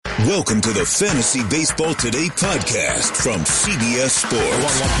Welcome to the Fantasy Baseball Today podcast from CBS Sports.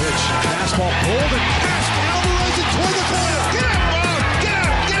 1-1 pitch. Fastball pulled and passed. Alvarez and toward the corner. Get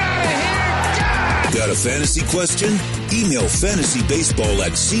out, get out of here. Got a fantasy question? Email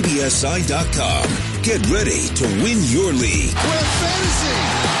fantasybaseball@cbsi.com. Get ready to win your league. Where fantasy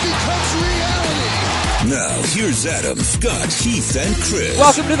becomes reality. Now, here's Adam, Scott, Heath, and Chris.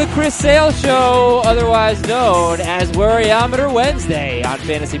 Welcome to the Chris Sale Show, otherwise known as Worryometer Wednesday on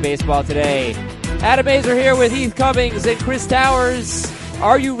Fantasy Baseball Today. Adam Mazer here with Heath Cummings and Chris Towers.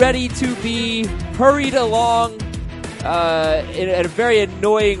 Are you ready to be hurried along at a very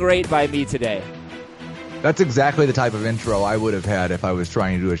annoying rate by me today? That's exactly the type of intro I would have had if I was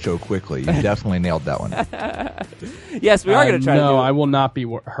trying to do a show quickly. You definitely nailed that one. Yes, we are going to try to do it. No, I will not be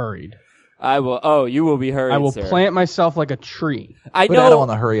hurried. I will. Oh, you will be hurried, I will sir. plant myself like a tree. I Put know. Adam on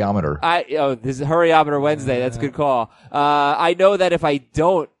the hurryometer. This is Hurryometer Wednesday. That's a good call. I know that if I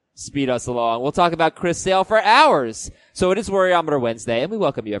don't speed us along, we'll talk about Chris Sale for hours. So it is Worryometer Wednesday, and we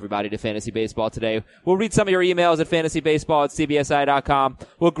welcome you, everybody, to Fantasy Baseball Today. We'll read some of your emails at fantasybaseball@cbsi.com.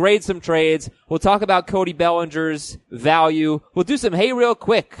 We'll grade some trades. We'll talk about Cody Bellinger's value. We'll do some Hey Real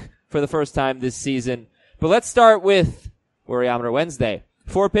Quick for the first time this season. But let's start with Worryometer Wednesday.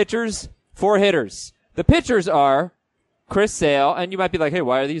 4 pitchers, 4 hitters. The pitchers are Chris Sale, and you might be like, hey,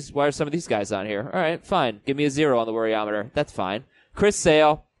 why are some of these guys on here? All right, fine. Give me a 0 on the Worryometer. That's fine. Chris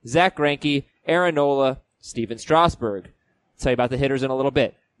Sale, Zach Greinke, Aaron Nola, Steven Strasburg. I'll tell you about the hitters in a little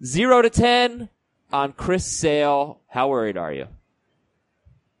bit. 0 to 10 on Chris Sale. How worried are you?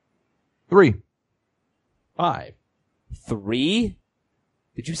 3. 5. 3?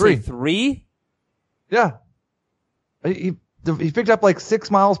 Did you say 3? 3? Yeah. He picked up like 6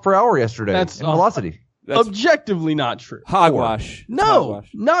 miles per hour yesterday in velocity. That's objectively not true. hogwash. No,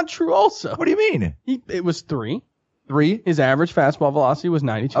 Hogwash. not true also. What do you mean? It was 3. 3? His average fastball velocity was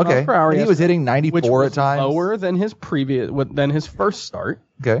 92 Okay. miles per hour. And he was hitting which 94 was at times. lower than his first start.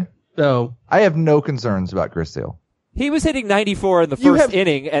 Okay. So I have no concerns about Chris Sale. He was hitting 94 in the You first have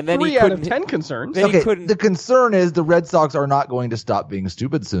inning, and then 3 he out couldn't. of 10 concerns. Then he Okay, couldn't. the concern is the Red Sox are not going to stop being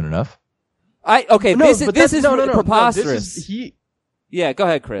stupid soon enough. This is no, preposterous. Yeah, go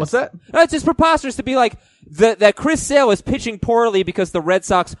ahead, Chris. What's that? No, it's just preposterous to be like that Chris Sale is pitching poorly because the Red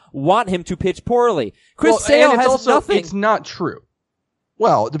Sox want him to pitch poorly. Chris Sale has nothing. It's not true.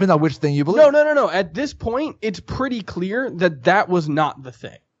 Well, it depends on which thing you believe. No. At this point, it's pretty clear that was not the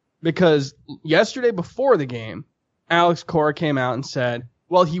thing. Because yesterday before the game, Alex Cora came out and said,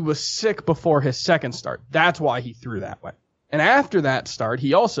 well, he was sick before his second start. That's why he threw that way. And after that start,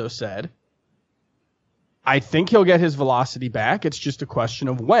 he also said, I think he'll get his velocity back. It's just a question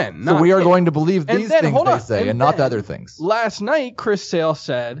of when. So we are going to believe these things hold they on, say and not the other things. Last night, Chris Sale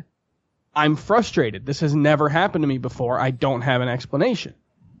said, I'm frustrated. This has never happened to me before. I don't have an explanation.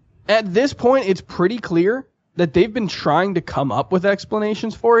 At this point, it's pretty clear that they've been trying to come up with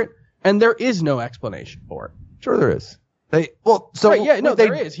explanations for it, and there is no explanation for it. Sure there is. There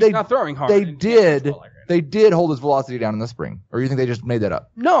is. He's not throwing hard. They did hold his velocity down in the spring. Or you think they just made that up?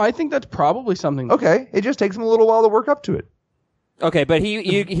 No, I think that's probably something. Okay. It just takes him a little while to work up to it. Okay, but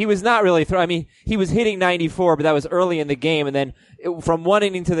he was not really throwing. I mean, he was hitting 94, but that was early in the game, and then from one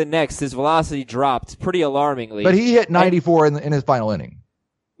inning to the next, his velocity dropped pretty alarmingly. But he hit 94 in his final inning.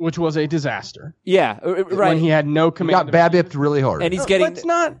 Which was a disaster. Yeah, right. When he had no command. He got BABIP'd really hard. And he's getting. That's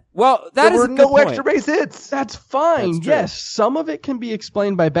not. Well, there is were a good no point. extra base hits. That's fine. That's true. Yes, some of it can be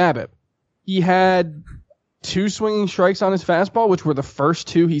explained by BABIP. He had 2 swinging strikes on his fastball, which were the first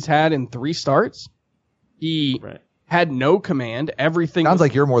 2 he's had in 3 starts. He had no command. Everything sounds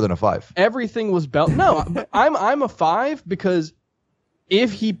like you're more than a 5. Everything was belt. No, I'm a 5 because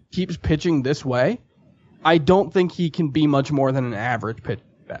if he keeps pitching this way, I don't think he can be much more than an average pitcher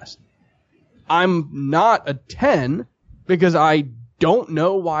at best. I'm not a 10 because I don't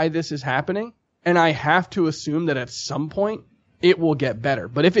know why this is happening, and I have to assume that at some point it will get better.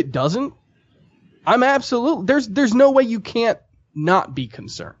 But if it doesn't, I'm absolutely there's no way you can't not be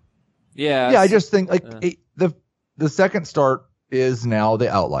concerned. Yeah. I just think the second start is now the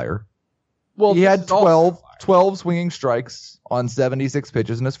outlier. Well, he this had is all 12 swinging strikes on 76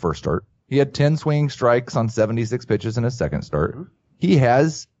 pitches in his first start. He had 10 swinging strikes on 76 pitches in his second start. He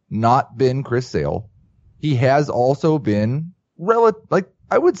has not been Chris Sale. He has also been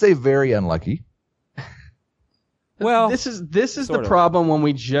I would say very unlucky. Well, this is the problem when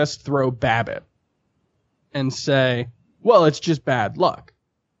we just throw BABIP and say, well, it's just bad luck.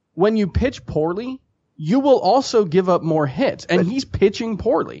 When you pitch poorly, you will also give up more hits, and he's pitching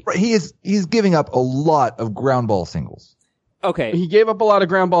poorly. Right, he's giving up a lot of ground ball singles. Okay. He gave up a lot of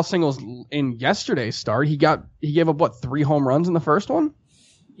ground ball singles in yesterday's start. He gave up 3 home runs in the first one?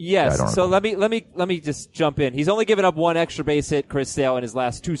 Yes. I don't So recall. let me just jump in. He's only given up one extra base hit, Chris Sale, in his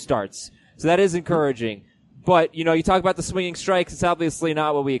last 2 starts. So that is encouraging. But, you talk about the swinging strikes. It's obviously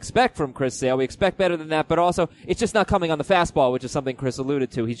not what we expect from Chris Sale. We expect better than that, but also it's just not coming on the fastball, which is something Chris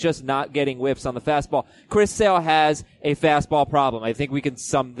alluded to. He's just not getting whiffs on the fastball. Chris Sale has a fastball problem. I think we can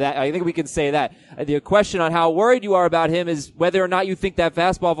say that. The question on how worried you are about him is whether or not you think that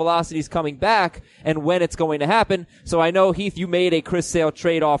fastball velocity is coming back and when it's going to happen. So I know, Heath, you made a Chris Sale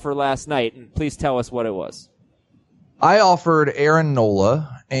trade offer last night, and please tell us what it was. I offered Aaron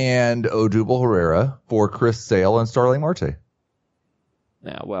Nola and Odubel Herrera for Chris Sale and Starling Marte.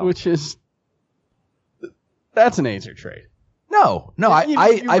 Yeah, well. That's an Azer trade. No, You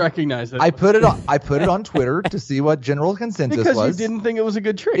I recognize that. I put it on Twitter to see what general consensus because was. you didn't think it was a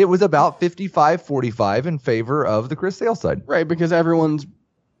good trade. It was about 55-45 in favor of the Chris Sale side. Right, because everyone's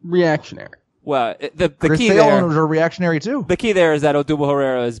reactionary. Well, the Chris key Sale there. owners are reactionary too. The key there is that Odubel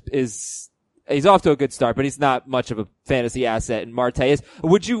Herrera is he's off to a good start, but he's not much of a fantasy asset, and Marte is.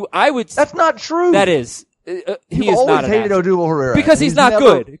 That's not true. That is. He You've is always not an hated asset. Odubel Herrera Because he's not never-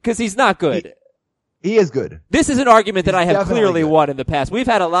 good. Because he's not good. He is good. This is an argument that He's I have definitely clearly good. won in the past. We've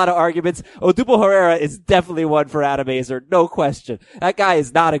had a lot of arguments. Odubel Herrera is definitely one for Adam Azer, no question. That guy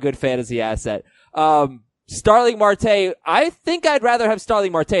is not a good fantasy asset. Starling Marte, I think I'd rather have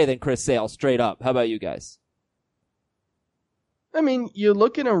Starling Marte than Chris Sale, straight up. How about you guys? I mean, you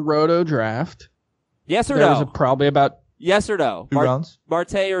look in a roto draft. Yes or There's no? probably about. Yes or no? 2 rounds.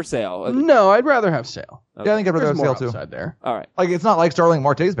 Marte or Sale? No, I'd rather have Sale. Yeah, I think I'd rather There's have more Sale too. upside there. All right. Like, it's not like Starling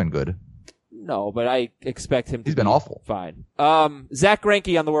Marte's been good. No, but I expect him to He's been be awful. fine. Zach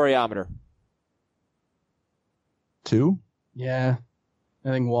Greinke on the worryometer. 2. Yeah, I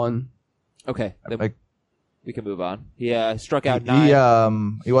think 1. Okay, then Like, we can move on. He struck out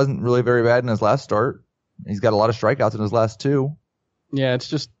 9. he wasn't really very bad in his last start. He's got a lot of strikeouts in his last 2. Yeah, it's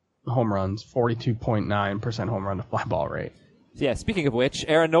just home runs. 42.9% home run to fly ball rate. Yeah, speaking of which,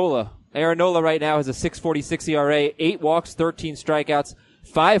 Aaron Nola. Aaron Nola right now has a 6.46 ERA, 8 walks, 13 strikeouts,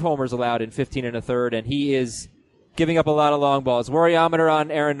 5 homers allowed in 15 1/3, and he is giving up a lot of long balls. Worryometer on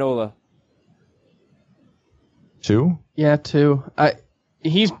Aaron Nola. 2. Yeah, 2.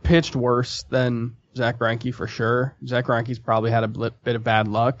 He's pitched worse than Zach Greinke for sure. Zach Greinke's probably had a bit of bad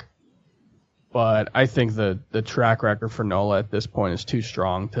luck, but I think the track record for Nola at this point is too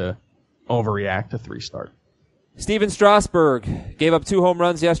strong to overreact to 3 start. Steven Strasburg gave up 2 home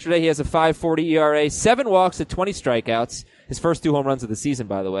runs yesterday. He has a 5.40 ERA, 7 walks at 20 strikeouts. His first 2 home runs of the season,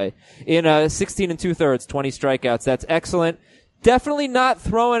 by the way. In 16 2/3, 20 strikeouts. That's excellent. Definitely not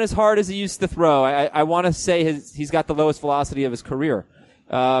throwing as hard as he used to throw. I want to say he's got the lowest velocity of his career.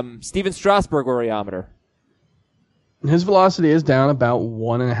 Steven Strasburg worryometer. His velocity is down about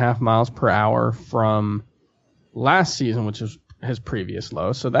 1.5 miles per hour from last season, which is his previous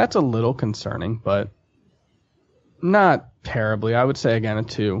low. So that's a little concerning, but not terribly. I would say, again, a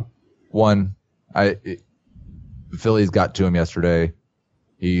 2. 1. Phillies got to him yesterday.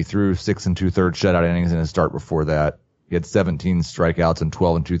 He threw 6 2/3 shutout innings in his start before that. He had 17 strikeouts and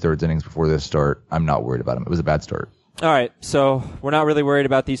 12 2/3 innings before this start. I'm not worried about him. It was a bad start. All right, so we're not really worried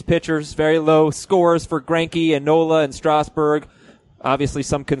about these pitchers. Very low scores for Greinke and Nola and Strasburg. Obviously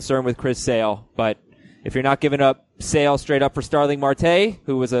some concern with Chris Sale, but if you're not giving up Sale straight up for Starling Marte,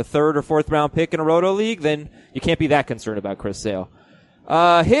 who was a 3rd or 4th round pick in a roto league, then you can't be that concerned about Chris Sale.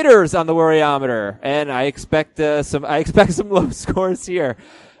 Hitters on the worryometer, and I expect some low scores here.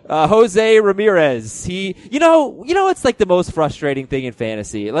 Jose Ramirez. You know, it's like the most frustrating thing in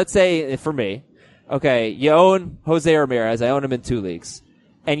fantasy. Let's say, for me, okay, you own Jose Ramirez. I own him in 2 leagues.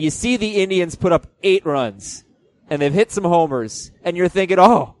 And you see the Indians put up 8 runs, and they've hit some homers, and you're thinking,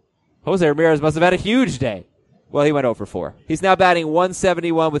 oh, Jose Ramirez must have had a huge day. Well, he went 0 for 4. He's now batting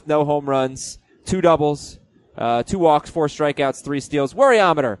 .171 with no home runs, 2 doubles, 2 walks, 4 strikeouts, 3 steals.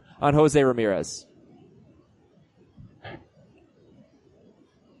 Worryometer on Jose Ramirez.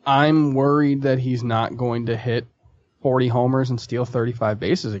 I'm worried that he's not going to hit 40 homers and steal 35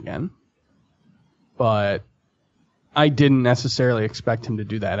 bases again. But I didn't necessarily expect him to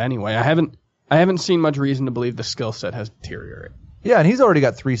do that anyway. I haven't seen much reason to believe the skill set has deteriorated. Yeah, and he's already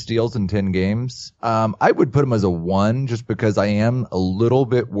got 3 steals in 10 games. I would put him as a 1 just because I am a little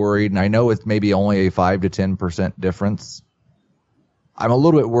bit worried, and I know it's maybe only a 5 to 10% difference. I'm a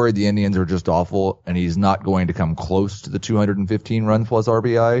little bit worried the Indians are just awful, and he's not going to come close to the 215 runs plus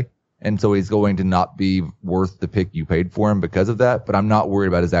RBI, and so he's going to not be worth the pick you paid for him because of that, but I'm not worried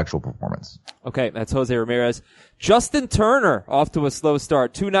about his actual performance. Okay, that's Jose Ramirez. Justin Turner off to a slow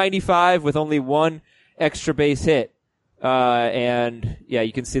start. 295 with only 1 extra base hit. And yeah,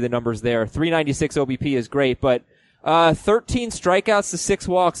 you can see the numbers there. 396 OBP is great, but 13 strikeouts to 6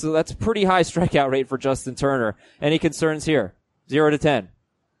 walks, so that's a pretty high strikeout rate for Justin Turner. Any concerns here? 0 to 10.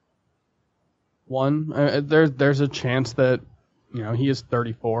 1. There's a chance that, he is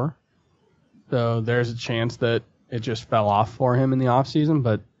 34. So there's a chance that it just fell off for him in the offseason.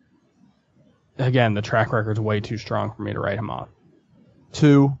 But again, the track record's way too strong for me to write him off.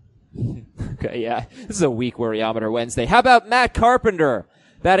 2. Okay, yeah. This is a weak Worryometer Wednesday. How about Matt Carpenter?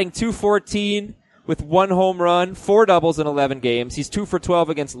 Batting .214 with 1 home run, 4 doubles in 11 games. He's 2 for 12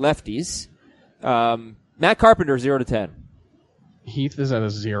 against lefties. Matt Carpenter, 0 to 10. Heath is at a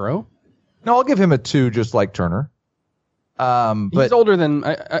 0. No, I'll give him a 2, just like Turner. But he's older than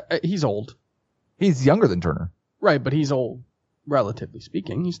he's old, he's younger than Turner. right? But he's old, relatively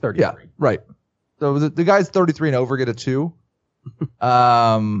speaking. He's 33. Yeah, right. So the guys 33 and over get a 2.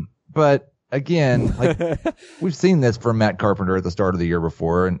 But again, like we've seen this from Matt Carpenter at the start of the year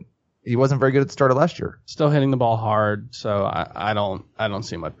before, and he wasn't very good at the start of last year. Still hitting the ball hard, so I don't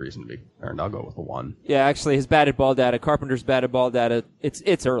see much reason to be concerned. I'll go with a 1. Yeah, actually, his batted ball data, Carpenter's batted ball data,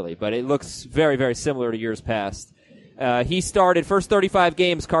 it's early, but it looks very, very similar to years past. He started first 35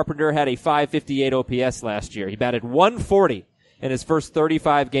 games. Carpenter had a .558 OPS last year. He batted .140 in his first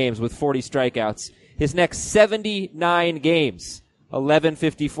 35 games with 40 strikeouts. His next 79 games,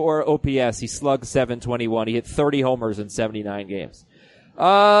 .1154 OPS. He slugged .721. He hit 30 homers in 79 games.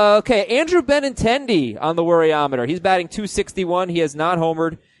 Okay, Andrew Benintendi on the Worryometer. He's batting .261. He has not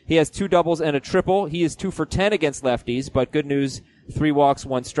homered. He has 2 doubles and a triple. He is 2 for 10 against lefties, but good news, 3 walks,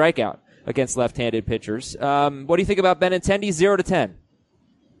 1 strikeout against left-handed pitchers. What do you think about Benintendi? 0 to 10.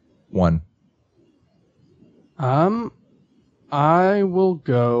 1. I will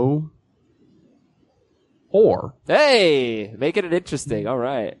go 4. Hey, making it interesting. All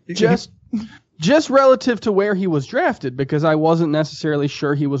right. Just relative to where he was drafted, because I wasn't necessarily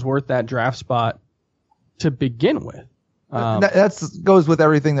sure he was worth that draft spot to begin with. That goes with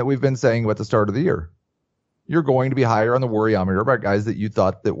everything that we've been saying at the start of the year. You're going to be higher on the Worryometer about guys that you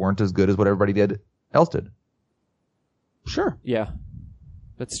thought that weren't as good as what everybody else did. Sure. Yeah,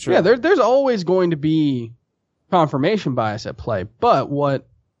 that's true. Yeah, there's always going to be confirmation bias at play, but what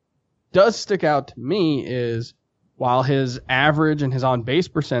does stick out to me is while his average and his on-base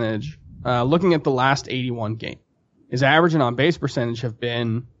percentage, looking at the last 81 games, his average and on-base percentage have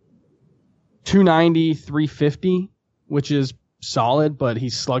been 290, 350, which is solid, but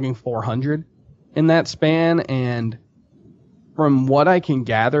he's slugging 400 in that span, and from what I can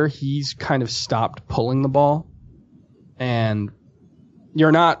gather, he's kind of stopped pulling the ball, and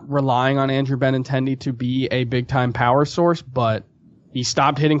you're not relying on Andrew Benintendi to be a big-time power source, but he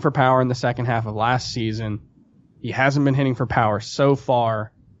stopped hitting for power in the second half of last season. He hasn't been hitting for power so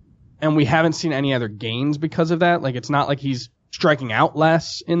far, and we haven't seen any other gains because of that. Like, it's not like he's striking out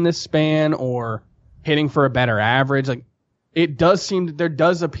less in this span or hitting for a better average. Like, it does seem that there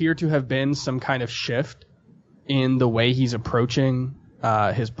does appear to have been some kind of shift in the way he's approaching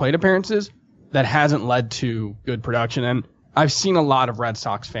his plate appearances that hasn't led to good production. And I've seen a lot of Red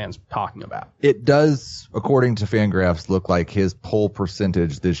Sox fans talking about it. Does, according to Fangraphs, look like his pull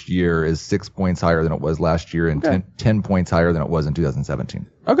percentage this year is 6 points higher than it was last year and 10 points higher than it was in 2017.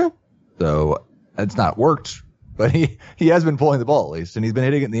 Okay. So it's not worked, but he has been pulling the ball at least, and he's been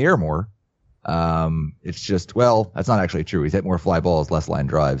hitting it in the air more. It's just, well, that's not actually true. He's hit more fly balls, less line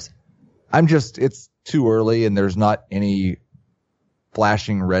drives. It's too early and there's not any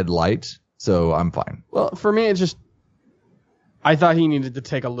flashing red light, so I'm fine. Well, for me, it's just, I thought he needed to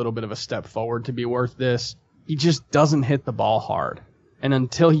take a little bit of a step forward to be worth this. He just doesn't hit the ball hard. And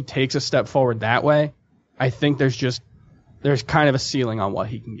until he takes a step forward that way, I think there's kind of a ceiling on what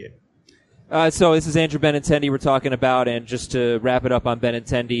he can get. So this is Andrew Benintendi we're talking about, and just to wrap it up on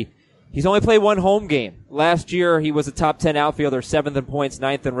Benintendi, he's only played 1 home game. Last year, he was a top 10 outfielder, 7th in points,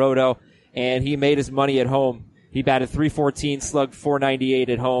 9th in roto, and he made his money at home. He batted .314, slugged .498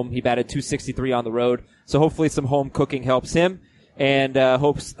 at home. He batted .263 on the road. So hopefully some home cooking helps him. And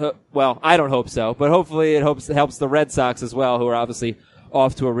well, I don't hope so, but hopefully it helps the Red Sox as well, who are obviously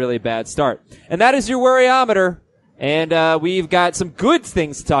off to a really bad start. And that is your Worryometer. And we've got some good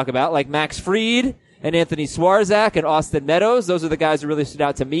things to talk about, like Max Fried and Anthony Swarzak and Austin Meadows. Those are the guys who really stood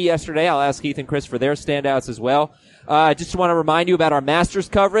out to me yesterday. I'll ask Heath and Chris for their standouts as well. Just want to remind you about our Masters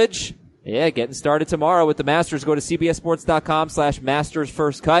coverage. Yeah, getting started tomorrow with the Masters. Go to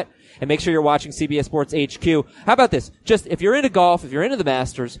cbssports.com/MastersFirstCut and make sure you're watching CBS Sports HQ. How about this? Just if you're into golf, if you're into the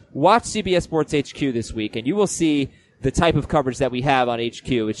Masters, watch CBS Sports HQ this week and you will see the type of coverage that we have on HQ.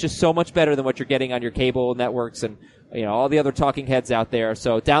 It's just so much better than what you're getting on your cable networks and, you know, all the other talking heads out there.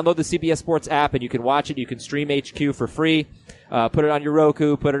 So download the CBS Sports app and you can watch it. You can stream HQ for free. Put it on your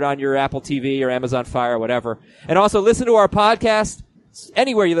Roku, put it on your Apple TV or Amazon Fire, whatever. And also listen to our podcast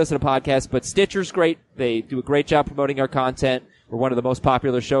anywhere you listen to podcasts, but Stitcher's great. They do a great job promoting our content. We're one of the most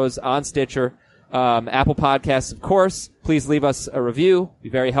popular shows on Stitcher. Apple Podcasts, of course. Please leave us a review. Be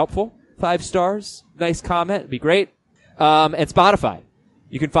very helpful. 5 stars. Nice comment. It'd be great. And Spotify.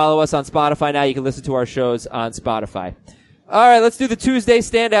 You can follow us on Spotify now. You can listen to our shows on Spotify. All right, let's do the Tuesday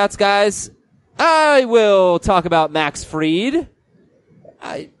standouts, guys. I will talk about Max Fried.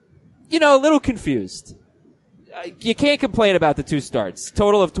 A little confused. You can't complain about the 2 starts.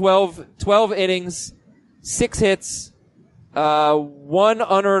 Total of 12 innings, 6 hits, 1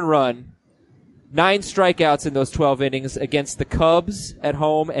 unearned run, 9 strikeouts in those 12 innings against the Cubs at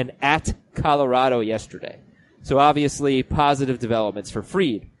home and at Colorado yesterday. So obviously positive developments for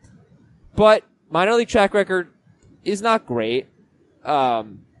Fried. But minor league track record is not great.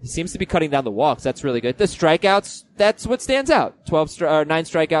 He seems to be cutting down the walks. That's really good. The strikeouts, that's what stands out. 9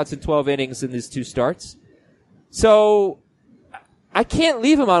 strikeouts in 12 innings in these 2 starts. So I can't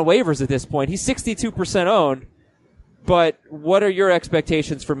leave him on waivers at this point. He's 62% owned. But what are your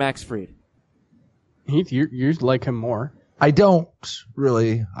expectations for Max Fried? Heath, you like him more. I don't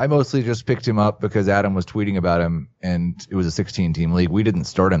really. I mostly just picked him up because Adam was tweeting about him, and it was a 16-team league. We didn't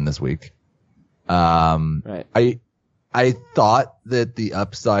start him this week. Right. I thought that the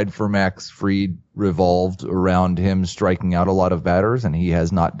upside for Max Fried revolved around him striking out a lot of batters, and he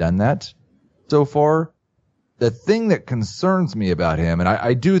has not done that so far. The thing that concerns me about him, and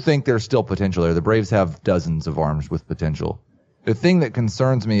I do think there's still potential there. The Braves have dozens of arms with potential. The thing that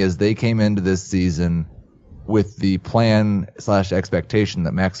concerns me is they came into this season with the plan/expectation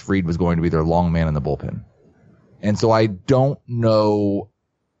that Max Fried was going to be their long man in the bullpen. And so I don't know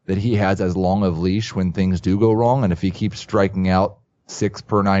that he has as long of leash when things do go wrong. And if he keeps striking out 6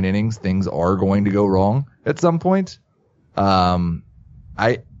 per 9 innings, things are going to go wrong at some point.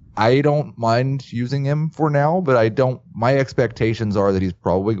 I don't mind using him for now, but my expectations are that he's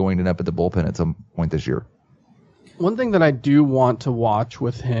probably going to end up at the bullpen at some point this year. One thing that I do want to watch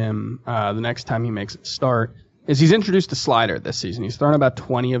with him the next time he makes a start is he's introduced a slider this season. He's thrown about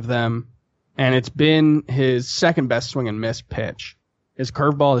 20 of them, and it's been his second best swing and miss pitch. His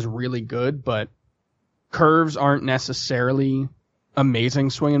curveball is really good, but curves aren't necessarily amazing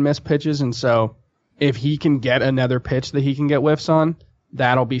swing and miss pitches, and so if he can get another pitch that he can get whiffs on,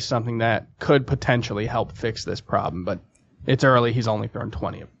 that'll be something that could potentially help fix this problem. But it's early. He's only thrown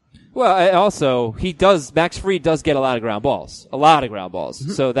 20 of them. Well, also, Max Fried does get a lot of ground balls.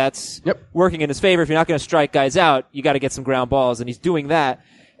 Mm-hmm. So that's working in his favor. If you're not going to strike guys out, you got to get some ground balls, and he's doing that.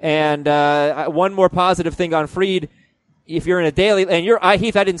 And one more positive thing on Fried, if you're in a daily, and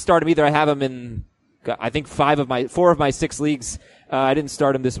Heath, I didn't start him either. I have him in, I think 4 of my 6 leagues. I didn't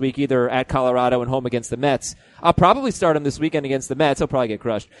start him this week either at Colorado and home against the Mets. I'll probably start him this weekend against the Mets. He'll probably get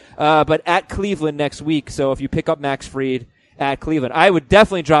crushed. But at Cleveland next week. So if you pick up Max Fried at Cleveland, I would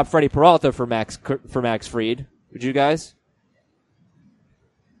definitely drop Freddie Peralta for Max Fried. Would you guys?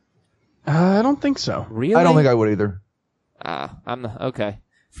 I don't think so. Really? I don't think I would either. Okay.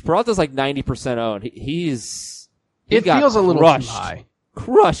 Peralta's like 90% owned. It feels a little too high.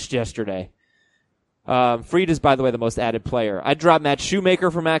 Crushed yesterday. Fried is, by the way, the most added player. I'd drop Matt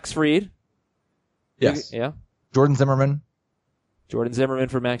Shoemaker for Max Fried. Yes. Yeah. Jordan Zimmerman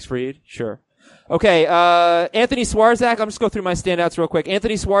for Max Fried. Sure. Okay. Anthony Swarzak. I'm just go through my standouts real quick.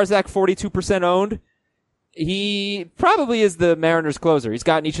 Anthony Swarzak, 42% owned. He probably is the Mariners closer. He's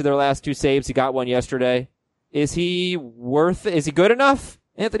gotten each of their last 2 saves. He got one yesterday. Is he good enough,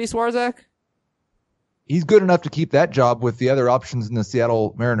 Anthony Swarzak? He's good enough to keep that job with the other options in the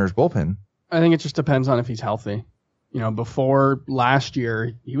Seattle Mariners bullpen. I think it just depends on if he's healthy. Before last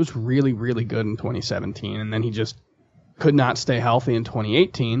year, he was really, really good in 2017, and then he just could not stay healthy in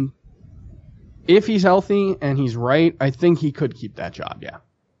 2018. If he's healthy and he's right, I think he could keep that job, yeah.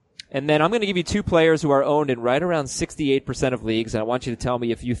 And then I'm going to give you 2 players who are owned in right around 68% of leagues, and I want you to tell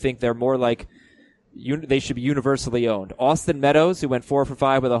me if you think they're more like they should be universally owned. Austin Meadows, who went 4 for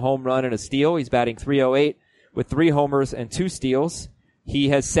 5 with a home run and a steal. He's batting .308 with 3 homers and 2 steals. He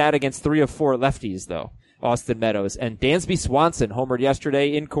has sat against 3 of 4 lefties, though, Austin Meadows. And Dansby Swanson homered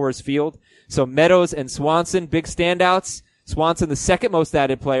yesterday in Coors Field. So Meadows and Swanson, big standouts. Swanson, the second most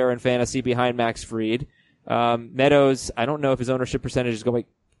added player in fantasy behind Max Fried. Meadows, I don't know if his ownership percentage is going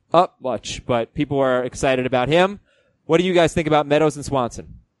up much, but people are excited about him. What do you guys think about Meadows and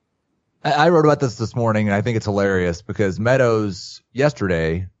Swanson? I wrote about this morning, and I think it's hilarious because Meadows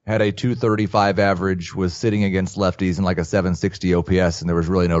yesterday had a .235 average, was sitting against lefties in like a .760 OPS, and there was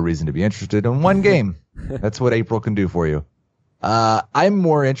really no reason to be interested in one game. That's what April can do for you. I'm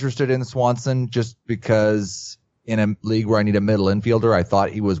more interested in Swanson just because in a league where I need a middle infielder, I thought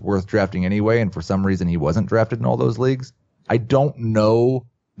he was worth drafting anyway, and for some reason he wasn't drafted in all those leagues. I don't know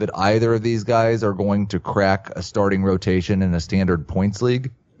that either of these guys are going to crack a starting rotation in a standard points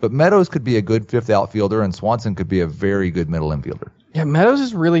league, but Meadows could be a good fifth outfielder, and Swanson could be a very good middle infielder. Yeah, Meadows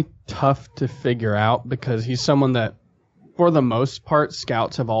is really tough to figure out because he's someone that, for the most part,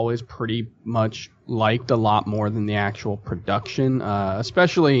 scouts have always pretty much liked a lot more than the actual production,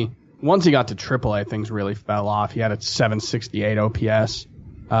 especially once he got to AAA, things really fell off. He had a 768 OPS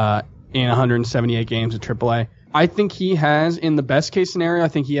in 178 games at AAA. I think he has, in the best case scenario, I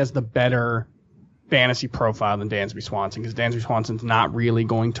think he has the better fantasy profile than Dansby Swanson, because Dansby Swanson's not really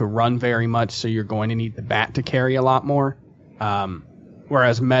going to run very much, so you're going to need the bat to carry a lot more.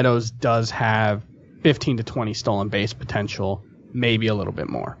 Whereas Meadows does have 15 to 20 stolen base potential, maybe a little bit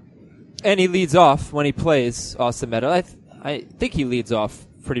more. And he leads off when he plays, Austin Meadows. I think he leads off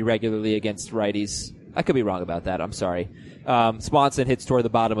pretty regularly against righties. I could be wrong about that. I'm sorry. Swanson hits toward the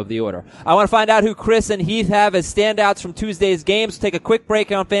bottom of the order. I want to find out who Chris and Heath have as standouts from Tuesday's games. Take a quick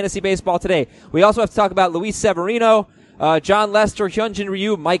break on Fantasy Baseball today. We also have to talk about Luis Severino, John Lester, Hyunjin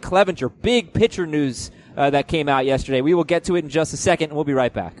Ryu, Mike Clevenger. Big pitcher news that came out yesterday. We will get to it in just a second, and we'll be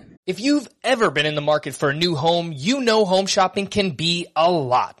right back. If you've ever been in the market for a new home, you know home shopping can be a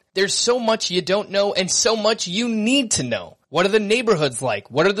lot. There's so much you don't know and so much you need to know. What are the neighborhoods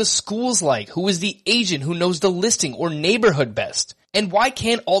like? What are the schools like? Who is the agent who knows the listing or neighborhood best? And why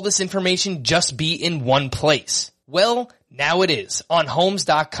can't all this information just be in one place? Well, now it is on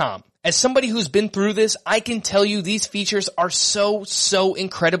Homes.com. As somebody who's been through this, I can tell you these features are so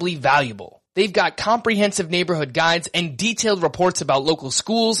incredibly valuable. They've got comprehensive neighborhood guides and detailed reports about local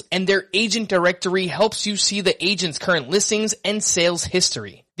schools, and their agent directory helps you see the agent's current listings and sales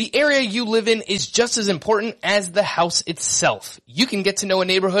history. The area you live in is just as important as the house itself. You can get to know a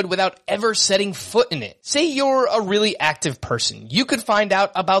neighborhood without ever setting foot in it. Say you're a really active person. You could find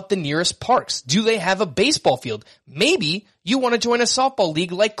out about the nearest parks. Do they have a baseball field? Maybe you want to join a softball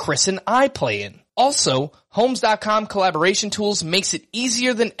league like Chris and I play in. Also, Homes.com collaboration tools makes it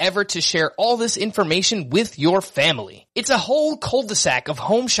easier than ever to share all this information with your family. It's a whole cul-de-sac of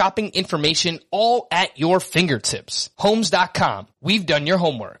home shopping information all at your fingertips. Homes.com. We've done your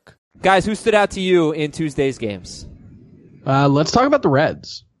homework. Guys, who stood out to you in Tuesday's games? Let's talk about the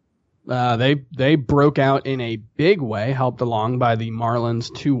Reds. They broke out in a big way, helped along by the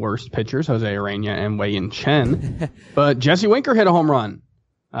Marlins' two worst pitchers, Jose Urena and Wei-Yin Chen. But Jesse Winker hit a home run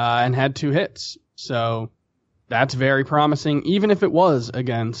and had 2 hits. So that's very promising, even if it was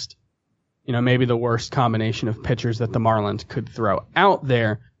against, maybe the worst combination of pitchers that the Marlins could throw out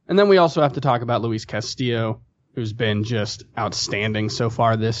there. And then we also have to talk about Luis Castillo, who's been just outstanding so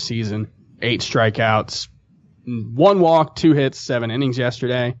far this season. 8 strikeouts, 1 walk, 2 hits, 7 innings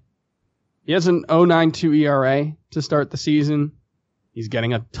yesterday. He has an 0.92 ERA to start the season. He's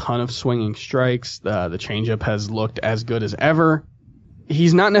getting a ton of swinging strikes. The changeup has looked as good as ever.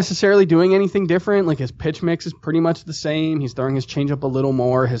 He's not necessarily doing anything different. Like, his pitch mix is pretty much the same. He's throwing his changeup a little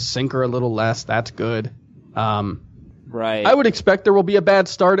more, his sinker a little less. That's good. Right. I would expect there will be a bad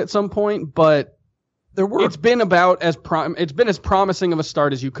start at some point, but it's been about as promising of a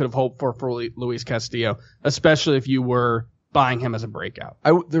start as you could have hoped for Luis Castillo, especially if you were buying him as a breakout.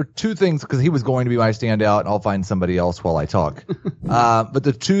 There are 2 things, because he was going to be my standout, and I'll find somebody else while I talk. But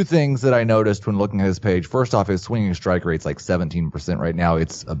the 2 things that I noticed when looking at his page, first off, his swinging strike rate's like 17% right now.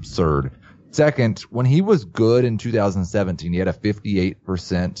 It's absurd. Second, when he was good in 2017, he had a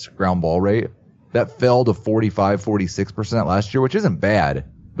 58% ground ball rate. That fell to 46% last year, which isn't bad,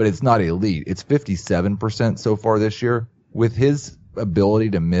 but it's not elite. It's 57% so far this year. With his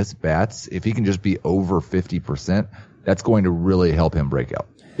ability to miss bats, if he can just be over 50%, that's going to really help him break out.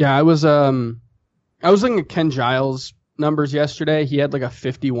 Yeah, I was looking at Ken Giles' numbers yesterday. He had like a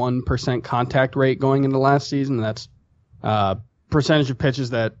 51% contact rate going into last season. That's percentage of pitches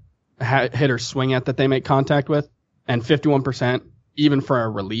that hitters swing at that they make contact with. And 51%, even for a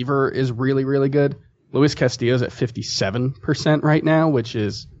reliever, is really, really good. Luis Castillo's at 57% right now, which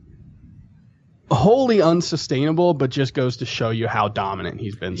is wholly unsustainable, but just goes to show you how dominant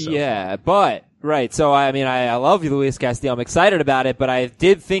he's been so far. But right. So, I love Luis Castillo. I'm excited about it, but I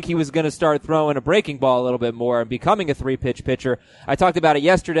did think he was going to start throwing a breaking ball a little bit more and becoming a 3-pitch pitcher. I talked about it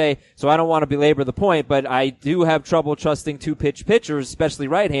yesterday, so I don't want to belabor the point, but I do have trouble trusting 2-pitch pitchers, especially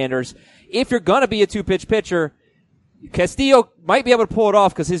right-handers. If you're going to be a 2-pitch pitcher, Castillo might be able to pull it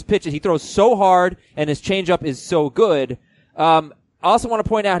off because his pitches, he throws so hard and his changeup is so good. I also want to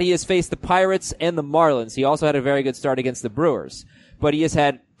point out he has faced the Pirates and the Marlins. He also had a very good start against the Brewers, but he has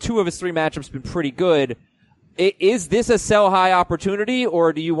had 2 of his 3 matchups been pretty good. Is this a sell high opportunity,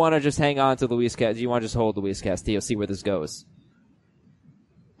 or do you want to just hang on to Luis Castillo? Do you want to just hold Luis Castillo, see where this goes?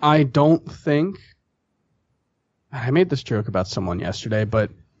 I don't think. I made this joke about someone yesterday,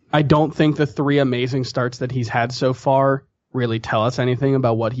 but I don't think the 3 amazing starts that he's had so far really tell us anything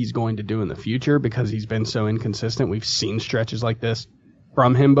about what he's going to do in the future because he's been so inconsistent. We've seen stretches like this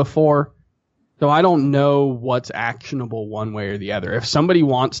from him before. So I don't know what's actionable one way or the other. If somebody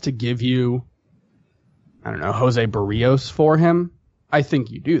wants to give you, I don't know, Jose Barrios for him, I think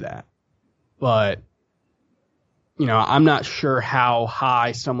you do that. But, you know, I'm not sure how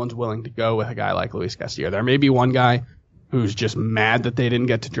high someone's willing to go with a guy like Luis Castillo. There may be one guy who's just mad that they didn't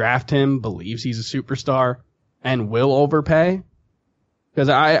get to draft him, believes he's a superstar, and will overpay. Because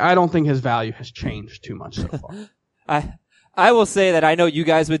I don't think his value has changed too much so far. I will say that I know you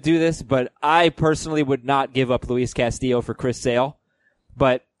guys would do this, but I personally would not give up Luis Castillo for Chris Sale.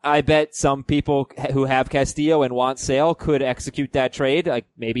 But I bet some people who have Castillo and want Sale could execute that trade, like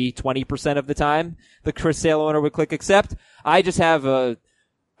maybe 20% of the time. The Chris Sale owner would click accept. I just have That's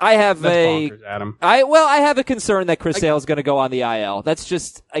bonkers, Adam. I have a concern that Chris Sale is going to go on the IL. That's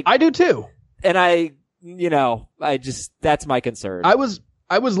just, I do too. And that's my concern.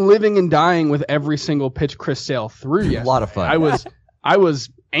 I was living and dying with every single pitch Chris Sale threw yesterday. A lot of fun. I was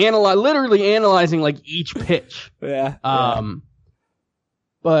literally analyzing like each pitch. Yeah.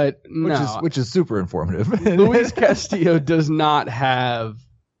 But no, which is super informative. Luis Castillo does not have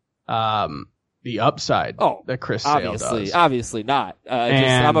the upside that Chris Sale does. Obviously not.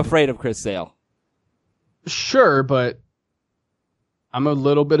 I'm afraid of Chris Sale. Sure, but I'm a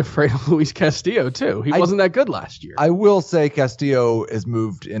little bit afraid of Luis Castillo too. He wasn't that good last year. I will say Castillo has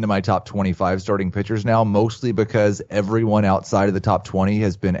moved into my top 25 starting pitchers now, mostly because everyone outside of the top 20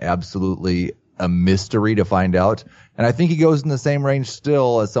 has been absolutely a mystery to find out. And I think he goes in the same range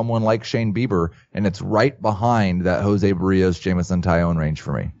still as someone like Shane Bieber, and it's right behind that Jose Barrios, Jameson Taillon range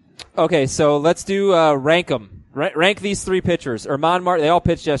for me. Okay, so let's do rank them. Rank these 3 pitchers. They all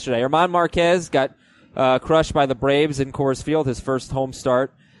pitched yesterday. German Marquez got crushed by the Braves in Coors Field, his first home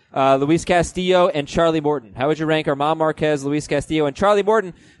start. Luis Castillo and Charlie Morton. How would you rank German Marquez, Luis Castillo, and Charlie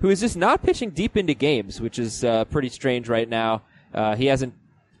Morton, who is just not pitching deep into games, which is pretty strange right now. He hasn't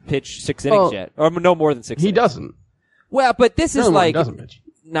pitched 6 innings yet, or no more than 6 innings. He doesn't. Well, but this is like doesn't pitch.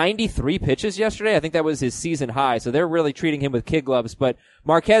 93 pitches yesterday. I think that was his season high, so they're really treating him with kid gloves. But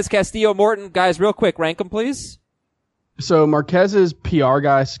Marquez, Castillo, Morton, guys, real quick, rank them, please. So Marquez's PR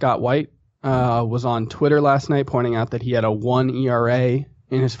guy, Scott White, was on Twitter last night pointing out that he had a 1 ERA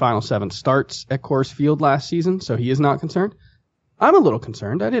in his final 7 starts at Coors Field last season, so he is not concerned. I'm a little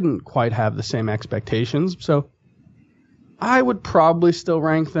concerned. I didn't quite have the same expectations, so I would probably still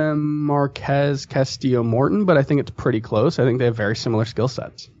rank them Marquez, Castillo, Morton, but I think it's pretty close. I think they have very similar skill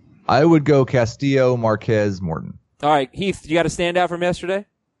sets. I would go Castillo, Marquez, Morton. All right, Heath, you got a standout from yesterday?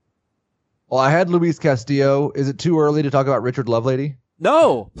 Well, I had Luis Castillo. Is it too early to talk about Richard Lovelady?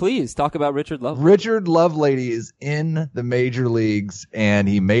 No, please talk about Richard Lovelady. Richard Lovelady is in the major leagues, and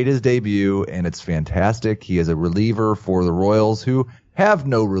he made his debut, and it's fantastic. He is a reliever for the Royals, who have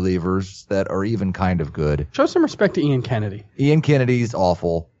no relievers that are even kind of good. Show some respect to Ian Kennedy. Ian Kennedy's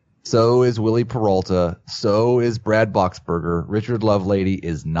awful. So is Willie Peralta. So is Brad Boxberger. Richard Lovelady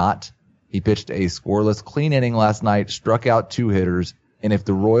is not. He pitched a scoreless clean inning last night, struck out 2 hitters, and if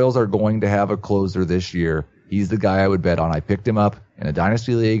the Royals are going to have a closer this year, he's the guy I would bet on. I picked him up in a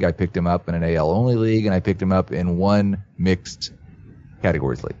Dynasty League, I picked him up in an AL-only league, and I picked him up in 1 mixed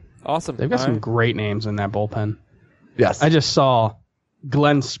categories league. Awesome. They've got some great names in that bullpen. Yes. I just saw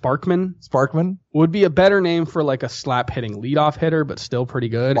Glenn Sparkman. Sparkman? Would be a better name for like a slap-hitting leadoff hitter, but still pretty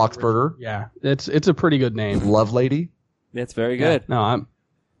good. Boxberger? Yeah, it's a pretty good name. Lovelady? That's very good. Yeah, no, I'm...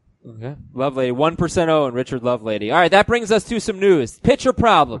 Okay. Lovelady, 1% owned, Richard Lovelady. All right, that brings us to some news. Pitcher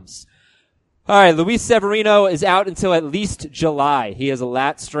problems. All right, Luis Severino is out until at least July. He has a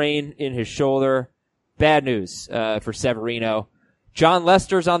lat strain in his shoulder. Bad news for Severino. John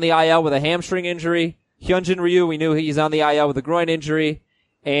Lester's on the IL with a hamstring injury. Hyunjin Ryu, we knew he's on the IL with a groin injury.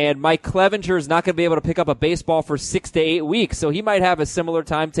 And Mike Clevenger is not going to be able to pick up a baseball for 6 to 8 weeks, so he might have a similar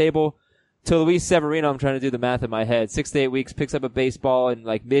timetable to Luis Severino. I'm trying to do the math in my head. 6 to 8 weeks, picks up a baseball in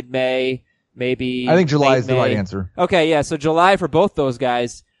like mid-May, maybe. I think July is the May. right answer. Okay, yeah, so July for both those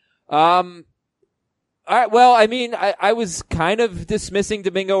guys. All right, well, I mean, I was kind of dismissing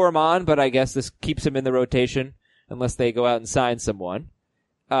Domingo Germán, but I guess this keeps him in the rotation unless they go out and sign someone.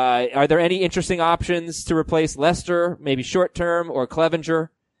 Are there any interesting options to replace Lester, maybe short term, or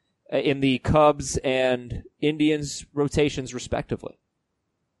Clevenger in the Cubs and Indians rotations respectively?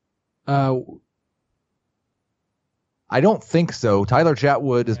 I I don't think so. Tyler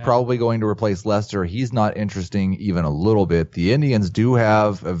Chatwood is probably going to replace Lester. He's not interesting even a little bit. The Indians do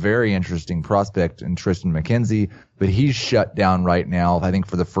have a very interesting prospect in Tristan McKenzie, but he's shut down right now, I think,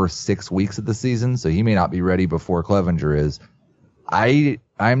 for the first 6 weeks of the season, so he may not be ready before Clevenger is.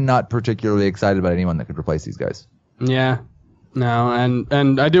 I'm not particularly excited about anyone that could replace these guys. Yeah. No,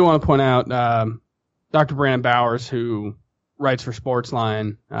 and I do want to point out Dr. Brandon Bowers, who writes for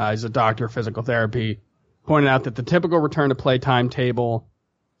Sportsline, he's a doctor of physical therapy, pointed out that the typical return to play timetable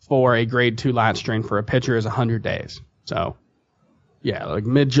for a grade 2 lat strain for a pitcher is 100 days. So, yeah, like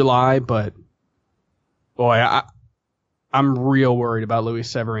mid-July, but boy, I'm real worried about Luis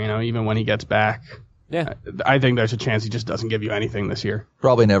Severino even when he gets back. Yeah. I think there's a chance he just doesn't give you anything this year.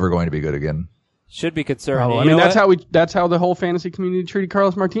 Probably never going to be good again. Should be concerned. I mean, that's how the whole fantasy community treated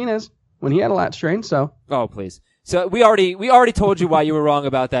Carlos Martinez when he had a lat strain, so. Oh, please. So we already told you why you were wrong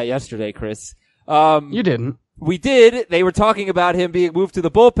about that yesterday, Chris. You didn't. We did. They were talking about him being moved to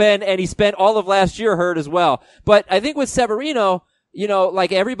the bullpen, and he spent all of last year hurt as well. But I think with Severino,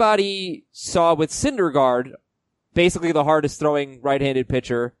 like everybody saw with Syndergaard, basically the hardest throwing right-handed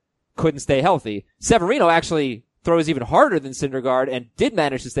pitcher couldn't stay healthy. Severino actually throws even harder than Syndergaard and did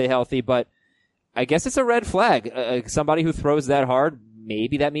manage to stay healthy, but I guess it's a red flag. Somebody who throws that hard,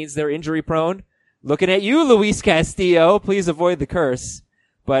 maybe that means they're injury prone. Looking at you, Luis Castillo. Please avoid the curse.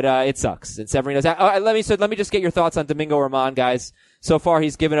 But it sucks. And Severino's out. Let me just get your thoughts on Domingo Germán, guys. So far,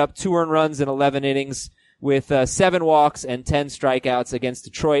 he's given up 2 earned runs in 11 innings with 7 walks and 10 strikeouts against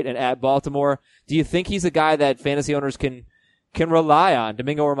Detroit and at Baltimore. Do you think he's a guy that fantasy owners can rely on,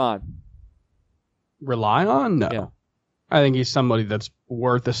 Domingo Germán? Rely on? No. Yeah. I think he's somebody that's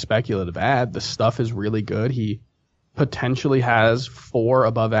worth a speculative ad. The stuff is really good. He potentially has 4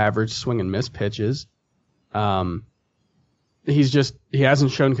 above average swing and miss pitches. He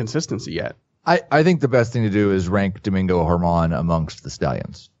hasn't shown consistency yet. I think the best thing to do is rank Domingo Germán amongst the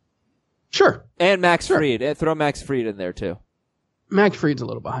Stallions. Sure. And Max Fried. Throw Max Fried in there too. Max Fried's a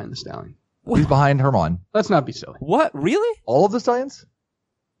little behind the Stallion. He's behind Germán. Let's not be silly. What? Really? All of the Stallions?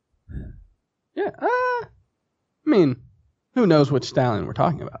 Yeah. I mean, who knows which Stallion we're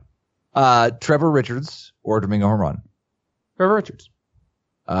talking about? Trevor Richards or Domingo Germán. Trevor Richards.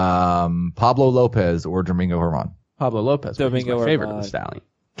 Pablo Lopez or Domingo Germán. Pablo Lopez. Domingo He's my favorite Germán. of the Stallion.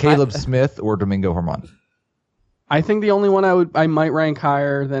 Caleb Smith or Domingo Germán. I think the only one I might rank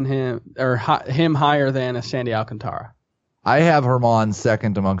higher than him, or him higher than, is Sandy Alcantara. I have Germán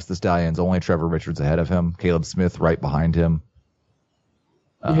second amongst the Stallions, only Trevor Richards ahead of him. Caleb Smith right behind him.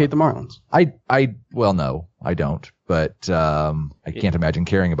 You hate the Marlins. Well, no, I don't. But I can't imagine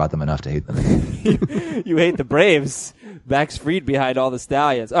caring about them enough to hate them. You hate the Braves. Max Fried behind all the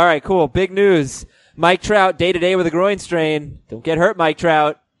Stallions. All right, cool. Big news. Mike Trout day-to-day with a groin strain. Don't get hurt, Mike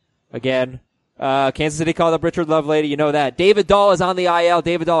Trout. Again. Kansas City called up Richard Lovelady. You know that. David Dahl is on the IL.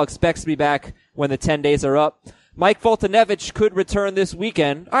 David Dahl expects to be back when the 10 days are up. Mike Foltynewicz could return this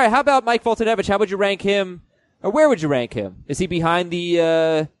weekend. All right, how about Mike Foltynewicz? How would you rank him, or where would you rank him? Is he behind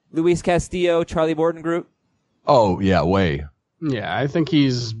the Luis Castillo, Charlie Morton group? Oh, yeah, way. Yeah, I think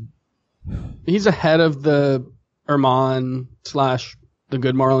he's ahead of the Germán / the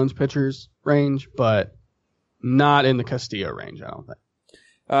good Marlins pitchers range, but not in the Castillo range, I don't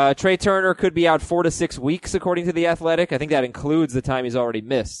think. Trey Turner could be out 4 to 6 weeks, according to The Athletic. I think that includes the time he's already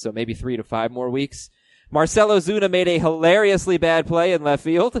missed, so maybe 3 to 5 more weeks. Marcelo Zuna made a hilariously bad play in left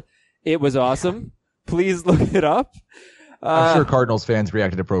field. It was awesome. Please look it up. I'm sure Cardinals fans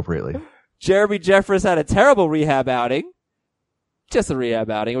reacted appropriately. Jeremy Jeffress had a terrible rehab outing. Just a rehab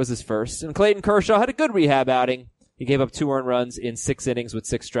outing. It was his first. And Clayton Kershaw had a good rehab outing. He gave up 2 earned runs in 6 innings with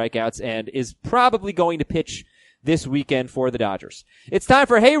 6 strikeouts and is probably going to pitch this weekend for the Dodgers. It's time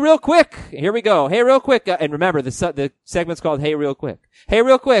for Hey Real Quick. Here we go. Hey Real Quick. And remember, the segment's called Hey Real Quick. Hey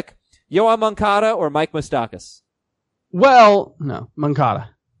Real Quick. Yoan Moncada or Mike Moustakas? Well, no,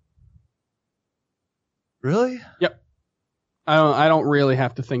 Moncada. Really? Yep. I don't really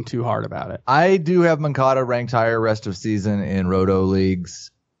have to think too hard about it. I do have Moncada ranked higher rest of season in Roto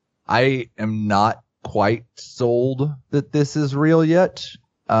leagues. I am not quite sold that this is real yet.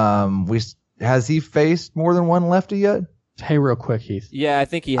 Has he faced more than one lefty yet? Hey, real quick, Heath. Yeah, I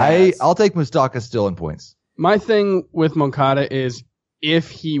think he has. I'll take Moustakas still in points. My thing with Moncada is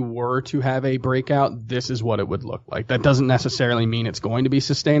if he were to have a breakout, this is what it would look like. That doesn't necessarily mean it's going to be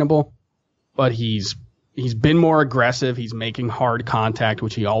sustainable, but he's been more aggressive. He's making hard contact,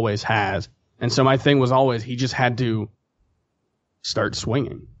 which he always has. And so my thing was always he just had to start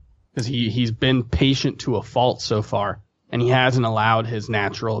swinging because he's been patient to a fault so far, and he hasn't allowed his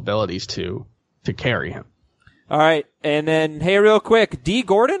natural abilities to carry him. All right. And then, hey, real quick, D.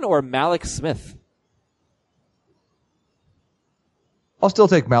 Gordon or Malik Smith? I'll still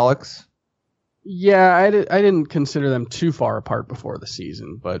take Malix. Yeah, I didn't consider them too far apart before the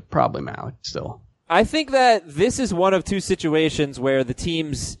season, but probably Malik still. I think that this is one of two situations where the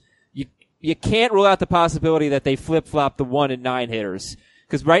teams, you can't rule out the possibility that they flip-flop the 1 and 9 hitters.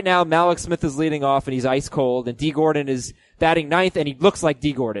 Because right now, Malix Smith is leading off and he's ice cold, and D. Gordon is batting 9th and he looks like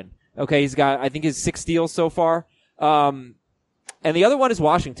D. Gordon. Okay, he's got, I think, his 6 steals so far. And the other one is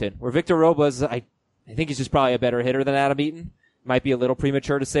Washington, where Victor Robles, I think he's just probably a better hitter than Adam Eaton. Might be a little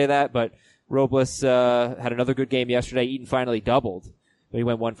premature to say that, but Robles had another good game yesterday. Eaton finally doubled, but he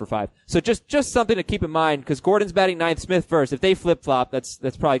went 1 for 5. So just something to keep in mind, because Gordon's batting 9th, Smith first. If they flip-flop, that's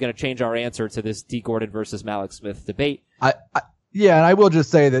probably going to change our answer to this D. Gordon versus Malix Smith debate. Yeah, and I will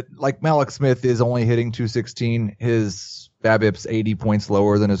just say that, like, Malix Smith is only hitting 216. His BABIP's 80 points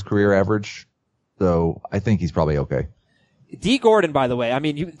lower than his career average. So I think he's probably okay. D. Gordon, by the way, I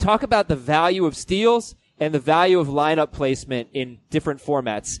mean, you talk about the value of steals and the value of lineup placement in different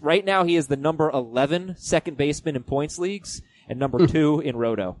formats. Right now, he is the number 11 second baseman in points leagues and number 2 in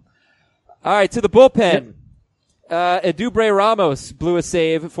Roto. All right, to the bullpen. Edubre Ramos blew a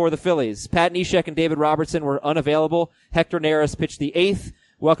save for the Phillies. Pat Neshek and David Robertson were unavailable. Hector Neris pitched the 8th.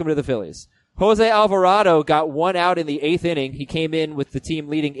 Welcome to the Phillies. Jose Alvarado got 1 out in the 8th inning. He came in with the team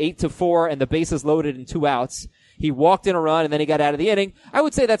leading 8-4 and the bases loaded in 2 outs. He walked in a run and then he got out of the inning. I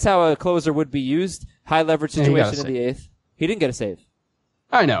would say that's how a closer would be used. High leverage situation in the 8th. He didn't get a save.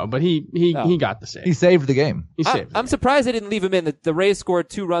 I know, but he got the save. He saved the game. I'm surprised they didn't leave him in. The Rays scored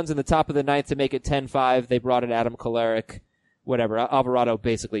 2 runs in the top of the 9th to make it 10-5. They brought in Adam Kolarek. Whatever. Alvarado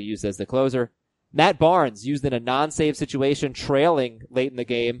basically used as the closer. Matt Barnes used in a non-save situation, trailing late in the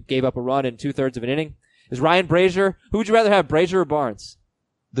game, gave up a run in 2/3 of an inning. Is Ryan Brazier? Who would you rather have, Brazier or Barnes?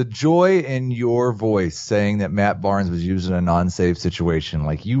 The joy in your voice saying that Matt Barnes was used in a non-save situation,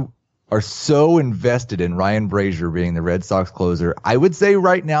 like you are so invested in Ryan Brazier being the Red Sox closer. I would say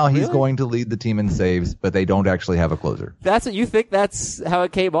right now he's going to lead the team in saves, but they don't actually have a closer. That's what you think? That's how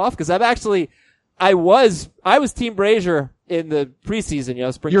it came off? Because I was Team Brazier in the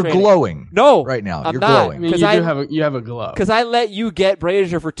preseason, spring You're training. glowing. No, right now. I'm You're not. glowing. I mean, you have a glow. Because I let you get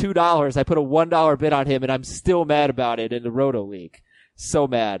Brazier for $2. I put a $1 bid on him, and I'm still mad about it in the Roto League. So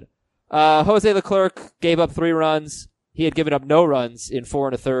mad. Jose Leclerc gave up 3 runs. He had given up no runs in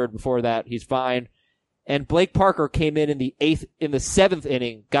 4 1/3 before that. He's fine. And Blake Parker came in the 7th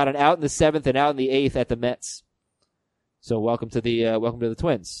inning, got an out in the 7th and out in the 8th at the Mets. So welcome to the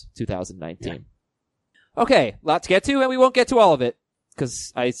Twins, 2019. Yeah. Okay, lot to get to, and we won't get to all of it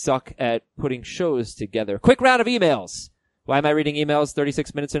because I suck at putting shows together. Quick round of emails. Why am I reading emails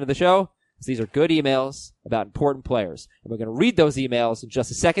 36 minutes into the show? Because these are good emails about important players. And we're going to read those emails in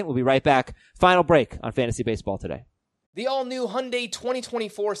just a second. We'll be right back. Final break on Fantasy Baseball Today. The all-new Hyundai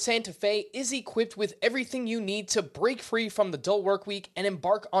 2024 Santa Fe is equipped with everything you need to break free from the dull work week and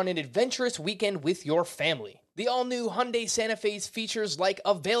embark on an adventurous weekend with your family. The all-new Hyundai Santa Fe's features like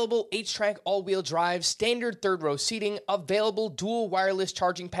available H-Track all-wheel drive, standard third-row seating, available dual wireless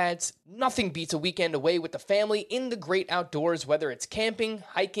charging pads. Nothing beats a weekend away with the family in the great outdoors, whether it's camping,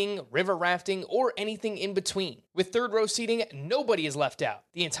 hiking, river rafting, or anything in between. With third-row seating, nobody is left out.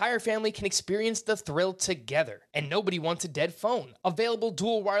 The entire family can experience the thrill together, and nobody wants a dead phone. Available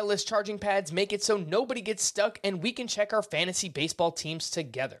dual wireless charging pads make it so nobody gets stuck, and we can check our fantasy baseball teams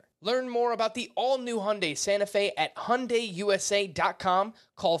together. Learn more about the all-new Hyundai Santa Fe at HyundaiUSA.com.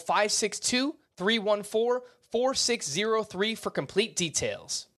 Call 562-314-4603 for complete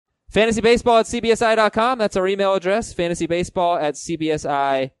details. FantasyBaseball@CBSI.com. That's our email address.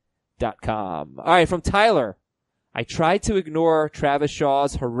 FantasyBaseball@CBSI.com. All right, from Tyler. I tried to ignore Travis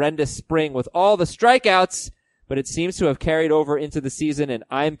Shaw's horrendous spring with all the strikeouts, but it seems to have carried over into the season, and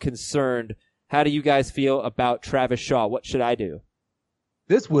I'm concerned. How do you guys feel about Travis Shaw? What should I do?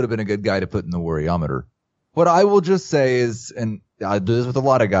 This would have been a good guy to put in the worryometer. What I will just say is, and I do this with a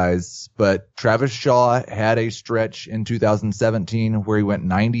lot of guys, but Travis Shaw had a stretch in 2017 where he went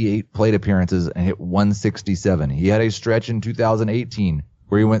 98 plate appearances and hit 167. He had a stretch in 2018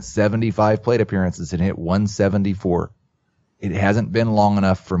 where he went 75 plate appearances and hit 174. It hasn't been long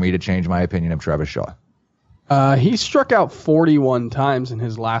enough for me to change my opinion of Travis Shaw. He struck out 41 times in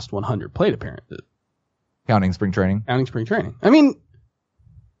his last 100 plate appearances. Counting spring training? Counting spring training. I mean,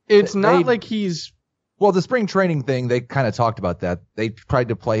 it's not like he's... Well, the spring training thing, they kind of talked about that. They tried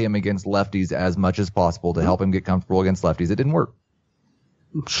to play him against lefties as much as possible to help him get comfortable against lefties. It didn't work.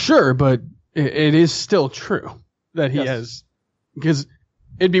 Sure, but it is still true that he has... Because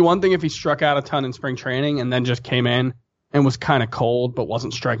it'd be one thing if he struck out a ton in spring training and then just came in and was kind of cold but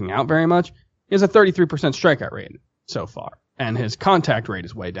wasn't striking out very much. He has a 33% strikeout rate so far, and his contact rate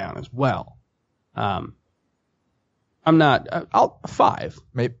is way down as well. I'm not. I'll 5.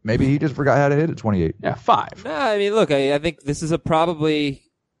 Maybe he just forgot how to hit at 28. Yeah, 5. No, I mean, look, I think this is probably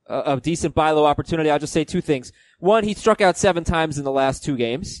a decent buy low opportunity. I'll just say two things. One, he struck out 7 times in the last 2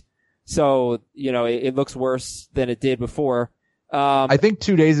 games. So, it looks worse than it did before. I think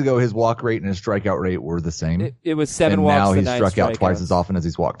 2 days ago his walk rate and his strikeout rate were the same. It was 7 and walks now to he's 9 struck out strikeouts. twice as often as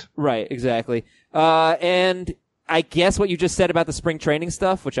he's walked. Right, exactly. And I guess what you just said about the spring training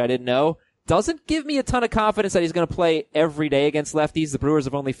stuff, which I didn't know, doesn't give me a ton of confidence that he's going to play every day against lefties. The Brewers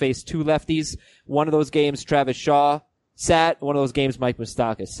have only faced 2 lefties. One of those games, Travis Shaw sat. One of those games, Mike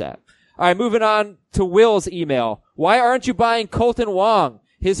Moustakas sat. All right, moving on to Will's email. Why aren't you buying Colton Wong?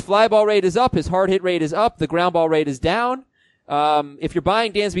 His fly ball rate is up. His hard hit rate is up. The ground ball rate is down. If you're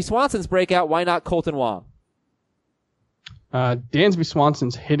buying Dansby Swanson's breakout, why not Colton Wong? Dansby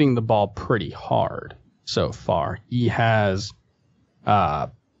Swanson's hitting the ball pretty hard so far. He has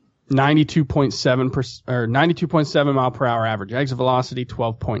 92.7% or 92.7 mile per hour average exit velocity,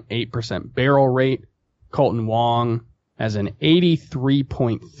 12.8% barrel rate. Colton Wong has an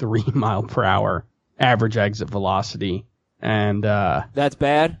 83.3 mile per hour average exit velocity, and that's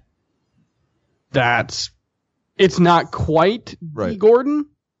bad. It's not quite Right. D. Gordon,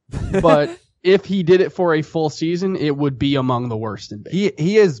 but if he did it for a full season, it would be among the worst in baseball.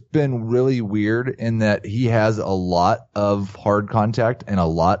 He has been really weird in that he has a lot of hard contact and a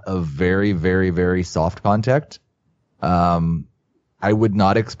lot of very, very, very soft contact. I would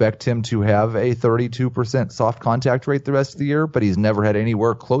not expect him to have a 32% soft contact rate the rest of the year, but he's never had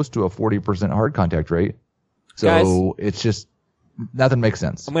anywhere close to a 40% hard contact rate. So Guys, it's just nothing makes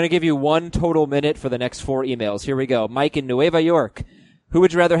sense. I'm going to give you 1 total minute for the next 4 emails. Here we go. Mike in Nueva York. Who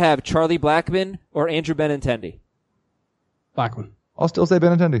would you rather have, Charlie Blackmon or Andrew Benintendi? Blackman. I'll still say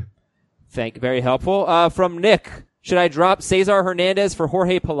Benintendi. Very helpful. From Nick, should I drop Cesar Hernandez for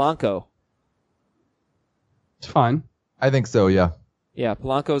Jorge Polanco? It's fine. I think so, yeah. Yeah,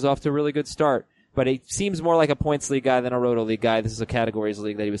 Polanco's off to a really good start, but he seems more like a points league guy than a roto league guy. This is a categories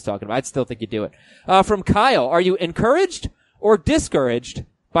league that he was talking about. I'd still think you do it. From Kyle, are you encouraged or discouraged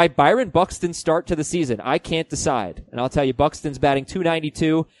by Byron Buxton's start to the season? I can't decide. And I'll tell you, Buxton's batting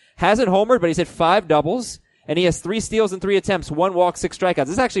 .292, hasn't homered, but he's hit 5 doubles, and he has 3 steals and 3 attempts, 1 walk, 6 strikeouts.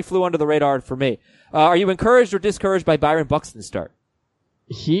 This actually flew under the radar for me. Are you encouraged or discouraged by Byron Buxton's start?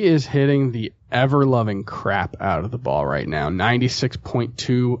 He is hitting the ever-loving crap out of the ball right now.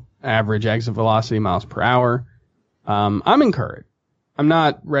 96.2 average exit velocity miles per hour. I'm encouraged. I'm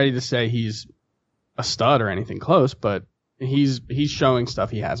not ready to say he's a stud or anything close, but he's showing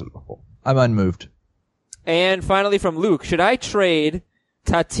stuff he hasn't before. I'm unmoved. And finally from Luke, should I trade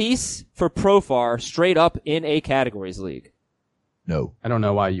Tatis for Profar straight up in a categories league? No. I don't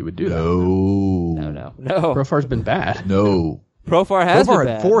know why you would do that. No. No. Profar's been bad. No. Profar has Profar been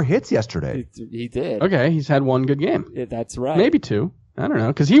had bad. 4 hits yesterday. He did. Okay, he's had 1 good game. Yeah, that's right. Maybe 2. I don't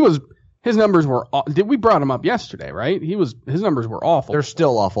know, because his numbers were. We brought him up yesterday, right? His numbers were awful. They're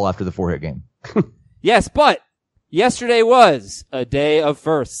still awful after the 4-hit game. Yes, but yesterday was a day of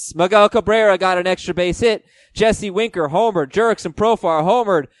firsts. Miguel Cabrera got an extra base hit. Jesse Winker homered. Jurickson Profar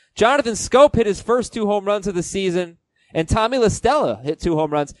homered. Jonathan Scope hit his first 2 home runs of the season. And Tommy La Stella hit 2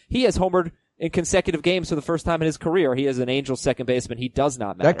 home runs. He has homered in consecutive games for the first time in his career. He is an Angels second baseman. He does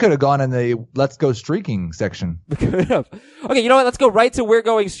not matter. That could have gone in the let's go streaking section. Could have. Okay, you know what? Let's go right to we're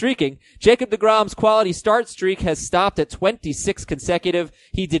going streaking. Jacob deGrom's quality start streak has stopped at 26 consecutive.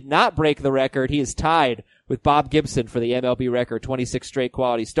 He did not break the record. He is tied with Bob Gibson for the MLB record, 26 straight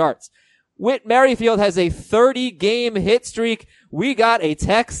quality starts. Whit Merrifield has a 30-game hit streak. We got a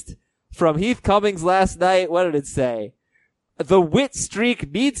text from Heath Cummings last night. What did it say? The Whit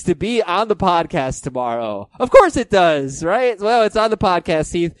streak needs to be on the podcast tomorrow. Of course it does, right? Well, it's on the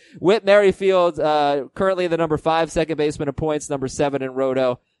podcast, Heath. Whit Merrifield, currently the number 5 second baseman in points, number 7 in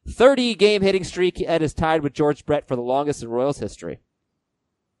Roto. 30-game hitting streak that is tied with George Brett for the longest in Royals history.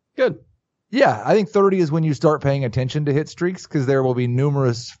 Good. Yeah, I think 30 is when you start paying attention to hit streaks because there will be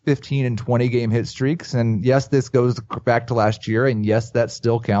numerous 15 and 20 game hit streaks. And yes, this goes back to last year, and yes, that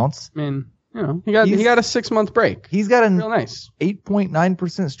still counts. I mean, he got a 6-month break. He's got an Real nice 8.9%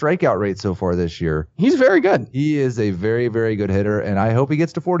 strikeout rate so far this year. He's very good. He is a very, very good hitter, and I hope he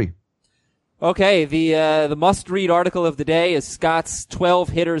gets to 40. Okay, the must-read article of the day is Scott's 12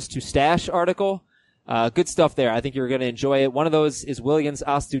 hitters to stash article. Good stuff there. I think you're going to enjoy it. One of those is Williams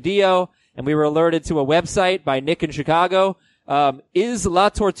Astudillo, and we were alerted to a website by Nick in Chicago. Is La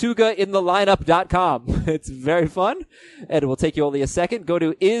Tortuga in the lineup.com. It's very fun, and it will take you only a second. Go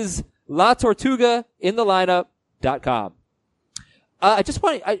to is La Tortuga in the lineup.com. I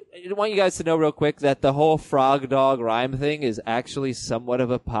want you guys to know real quick that the whole frog dog rhyme thing is actually somewhat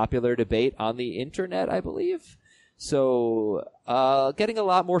of a popular debate on the internet, I believe. So, getting a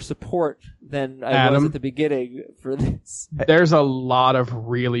lot more support than I was Adam? at the beginning for this. There's a lot of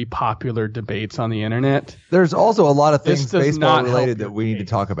really popular debates on the internet. There's also a lot of This things does baseball not help related your that we need to case.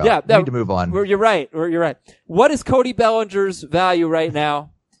 talk about. Yeah, we need to move on. You're right. You're right. What is Cody Bellinger's value right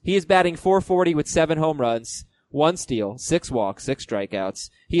now? He is batting .440 with 7 home runs, 1 steal, 6 walks, 6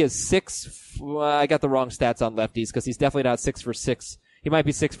 strikeouts. He is I got the wrong stats on lefties because he's definitely not 6 for 6. He might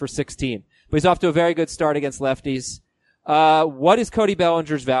be 6 for 16. But he's off to a very good start against lefties. What is Cody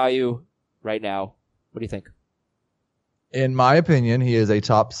Bellinger's value right now? What do you think? In my opinion, he is a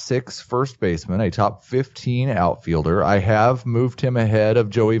top 6 first baseman, a top 15 outfielder. I have moved him ahead of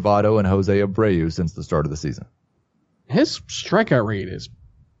Joey Votto and Jose Abreu since the start of the season. His strikeout rate is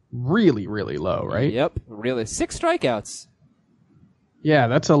really, really low, right? Yep, really. 6 strikeouts.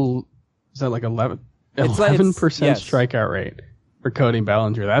 Yeah, is that like 11% It's like- yes. strikeout rate for Cody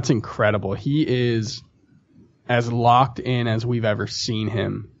Bellinger. That's incredible. He is as locked in as we've ever seen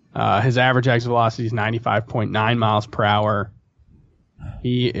him. His average exit velocity is 95.9 miles per hour.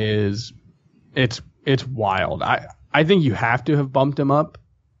 It's wild. I think you have to have bumped him up,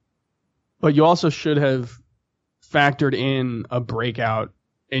 but you also should have factored in a breakout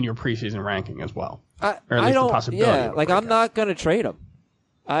in your preseason ranking as well. Or at least the possibility of a I'm breakout. not going to trade him.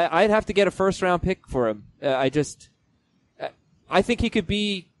 I'd have to get a first round pick for him. I think he could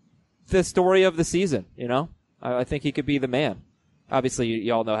be the story of the season, you know? I think he could be the man. Obviously,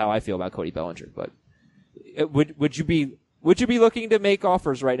 you all know how I feel about Cody Bellinger, but would you be looking to make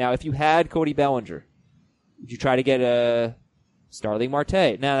offers right now if you had Cody Bellinger? Would you try to get a Starling Marte?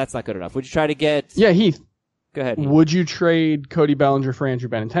 No, that's not good enough. Would you try to get? Yeah, Heath. Go ahead. Heath. Would you trade Cody Bellinger for Andrew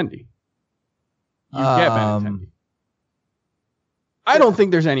Benintendi? You get Benintendi. I don't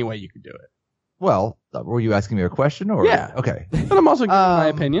think there's any way you could do it. Well, were you asking me a question or? Yeah. Okay. But I'm also giving my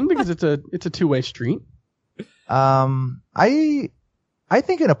opinion because it's a two-way street. I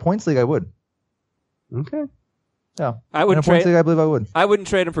think in a points league I would. Okay. Yeah. I would in a points trade. league I believe I would. I wouldn't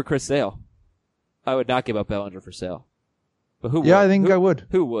trade him for Chris Sale. I would not give up Bellinger for Sale. But who would? Yeah, I think I would.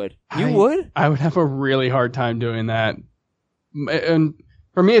 Who would? You would? I would have a really hard time doing that. And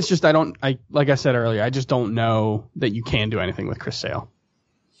for me, it's just like I said earlier, I just don't know that you can do anything with Chris Sale.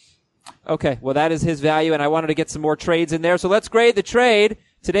 Okay, well that is his value, and I wanted to get some more trades in there. So let's grade the trade.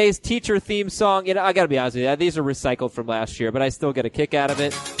 Today's teacher theme song, you know, I gotta be honest with you, these are recycled from last year, but I still get a kick out of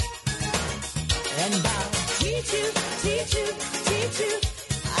it.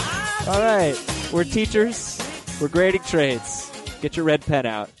 All right, we're teachers. We're grading trades. Get your red pen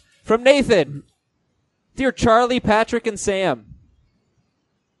out. From Nathan. Dear Charlie, Patrick, and Sam.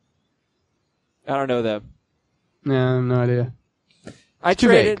 I don't know them. No, no idea. I too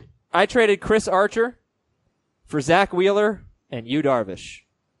vague. traded Chris Archer for Zach Wheeler and Yu Darvish.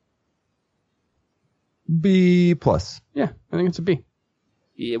 B plus. Yeah, I think it's a B.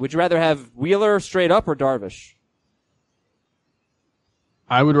 Yeah, would you rather have Wheeler straight up or Darvish?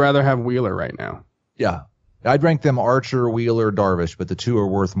 I would rather have Wheeler right now. Yeah. I'd rank them Archer, Wheeler, Darvish, but the two are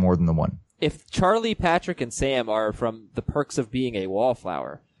worth more than the one. If Charlie, Patrick, and Sam are from The Perks of Being a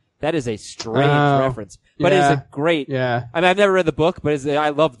Wallflower, that is a strange reference. But yeah, it's a great... Yeah. I mean, I've never read the book, but I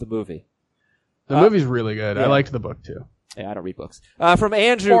love the movie. The movie's really good. yeah. I liked the book too. Yeah, I don't read books. From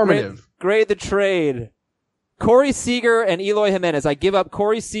Andrew, Formative. grade the trade. Corey Seager and Eloy Jimenez. I give up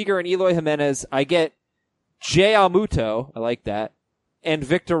Corey Seager and Eloy Jimenez. I get Jay Almuto. I like that. And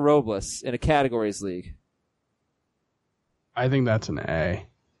Victor Robles in a categories league. I think that's an A.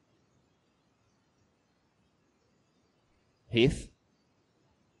 Heath?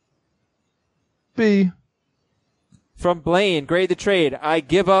 B. From Blaine, grade the trade. I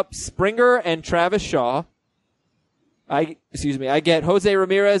give up Springer and Travis Shaw. I get Jose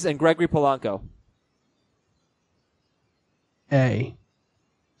Ramirez and Gregory Polanco. A.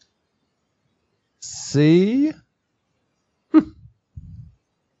 C.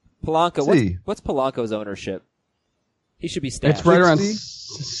 Polanco, C. what's Polanco's ownership? He should be stashed. It's right around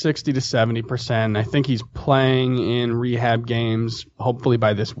 60? 60 to 70%. I think he's playing in rehab games, hopefully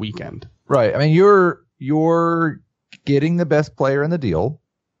by this weekend. Right. I mean, you're getting the best player in the deal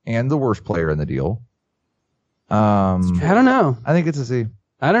and the worst player in the deal. I don't know. I think it's a C.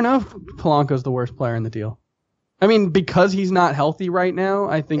 I don't know if Polanco's the worst player in the deal. I mean, because he's not healthy right now,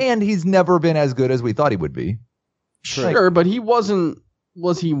 I think. And he's never been as good as we thought he would be. Sure, but he wasn't.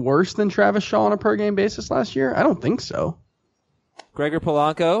 Was he worse than Travis Shaw on a per game basis last year? I don't think so. Gregory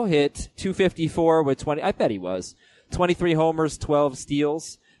Polanco hit 254 with 20. I bet he was. 23 homers, 12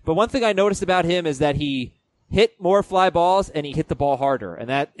 steals. But one thing I noticed about him is that he hit more fly balls and he hit the ball harder. And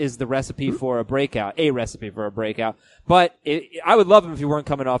that is the recipe for a breakout. But I would love him if he weren't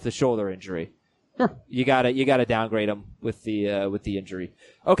coming off the shoulder injury. You gotta downgrade him with the injury.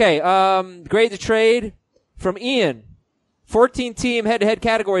 Okay, grade to trade from Ian. 14-team head-to-head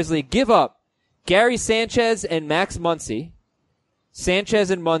categories league. Give up Gary Sanchez and Max Muncy. Sanchez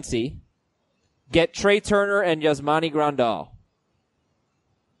and Muncy. Get Trey Turner and Yasmani Grandal.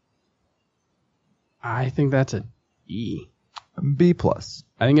 I think that's a E. B+.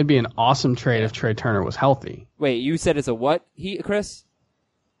 I think it'd be an awesome trade if Trey Turner was healthy. Wait, you said it's a what, Chris?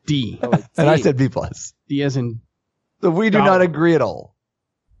 D. Oh, it's And I D. said B+. D as in So we do not agree at all.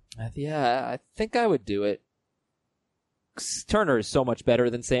 Yeah, I think I would do it. Turner is so much better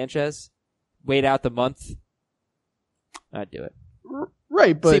than Sanchez. Wait out the month. I'd do it.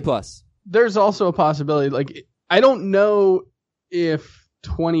 right, but C+. there's also a possibility. Like, I don't know if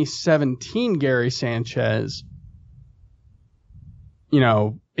 2017 Gary Sanchez,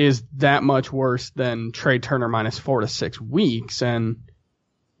 is that much worse than Trey Turner minus 4 to 6 weeks. And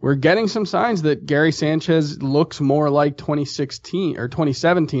we're getting some signs that Gary Sanchez looks more like 2016 or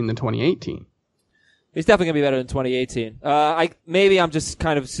 2017 than 2018. He's definitely going to be better than 2018. Maybe I'm just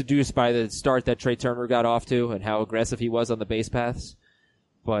kind of seduced by the start that Trey Turner got off to and how aggressive he was on the base paths.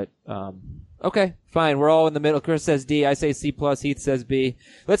 But, okay, fine. We're all in the middle. Chris says D. I say C+. Heath says B.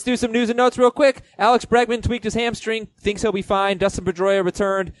 Let's do some news and notes real quick. Alex Bregman tweaked his hamstring. Thinks he'll be fine. Dustin Pedroia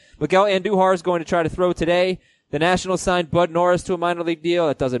returned. Miguel Andujar is going to try to throw today. The Nationals signed Bud Norris to a minor league deal.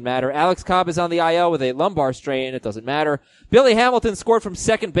 It doesn't matter. Alex Cobb is on the IL with a lumbar strain. It doesn't matter. Billy Hamilton scored from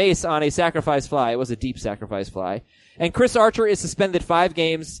second base on a sacrifice fly. It was a deep sacrifice fly. And Chris Archer is suspended 5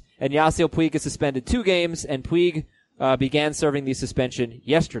 games, and Yasiel Puig is suspended 2 games, and Puig began serving the suspension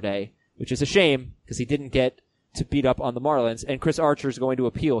yesterday, which is a shame because he didn't get to beat up on the Marlins, and Chris Archer is going to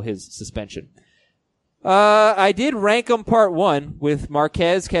appeal his suspension. I did rank them part 1 with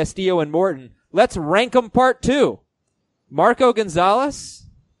Marquez, Castillo, and Morton. Let's rank them part 2. Marco Gonzalez,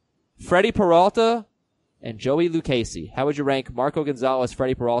 Freddie Peralta, and Joey Lucchesi. How would you rank Marco Gonzalez,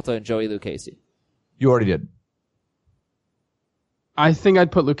 Freddie Peralta, and Joey Lucchesi? You already did. I think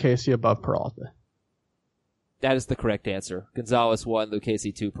I'd put Lucchesi above Peralta. That is the correct answer. Gonzalez 1,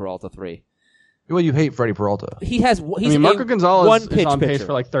 Lucchesi 2, Peralta 3. Well, you hate Freddie Peralta. He's Marco Gonzalez is on pace pitcher.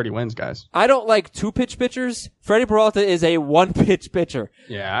 for like 30 wins, guys. I don't like 2-pitch pitchers. Freddie Peralta is a 1-pitch pitcher.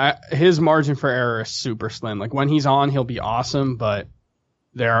 Yeah, his margin for error is super slim. Like, when he's on, he'll be awesome, but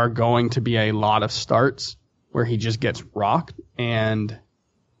there are going to be a lot of starts where he just gets rocked. And,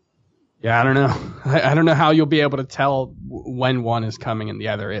 yeah, I don't know. I don't know how you'll be able to tell when one is coming and the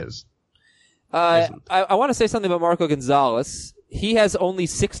other is. I want to say something about Marco Gonzalez. He has only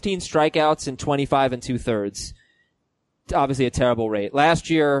 16 strikeouts in 25 2/3. Obviously a terrible rate. Last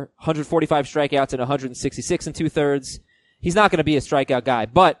year, 145 strikeouts and 166 2/3. He's not going to be a strikeout guy,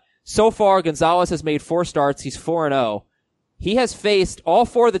 but so far Gonzalez has made 4 starts. He's 4-0. He has faced, all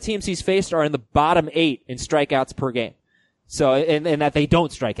 4 of the teams he's faced are in the bottom 8 in strikeouts per game. So, and that they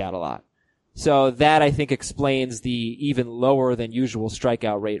don't strike out a lot. So that I think explains the even lower than usual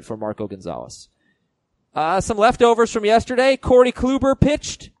strikeout rate for Marco Gonzalez. Some leftovers from yesterday. Corey Kluber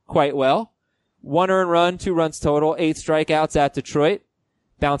pitched quite well. 1 earned run, 2 runs total, 8 strikeouts at Detroit,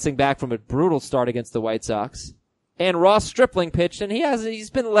 bouncing back from a brutal start against the White Sox. And Ross Stripling pitched, and he's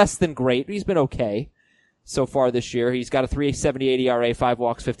been less than great. He's been okay so far this year. He's got a 3.78 ERA, 5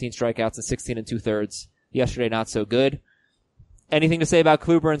 walks, 15 strikeouts, and 16 2/3. Yesterday, not so good. Anything to say about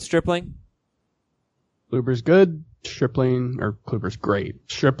Kluber and Stripling? Kluber's good. Kluber's great.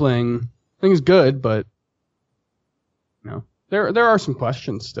 Stripling, I think is good, but there are some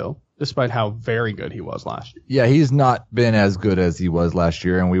questions still, despite how very good he was last year. Yeah, he's not been as good as he was last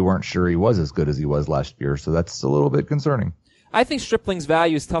year, and we weren't sure he was as good as he was last year, so that's a little bit concerning. I think Stripling's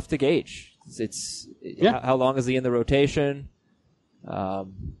value is tough to gauge. How long is he in the rotation?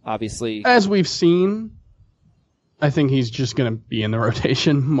 Obviously, as we've seen, I think he's just going to be in the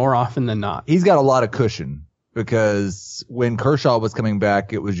rotation more often than not. He's got a lot of cushion because when Kershaw was coming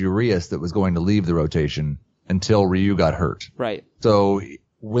back, it was Urias that was going to leave the rotation until Ryu got hurt. Right. So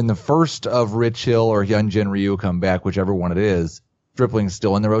when the first of Rich Hill or Hyunjin Ryu come back, whichever one it is, Stripling's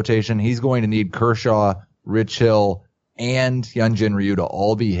still in the rotation. He's going to need Kershaw, Rich Hill, and Hyunjin Ryu to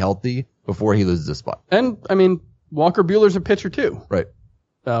all be healthy before he loses a spot. And, Walker Buehler's a pitcher too. Right.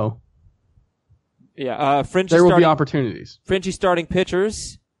 So, yeah, there will be opportunities. Fringy starting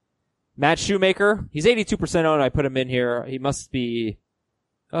pitchers. Matt Shoemaker, he's 82% owned. I put him in here. He must be,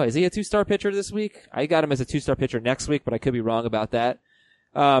 is he a 2-star pitcher this week? I got him as a 2-star pitcher next week, but I could be wrong about that.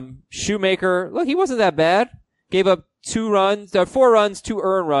 Shoemaker, look, he wasn't that bad. Gave up 4 runs, 2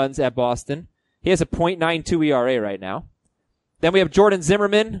 earned runs at Boston. He has a .92 ERA right now. Then we have Jordan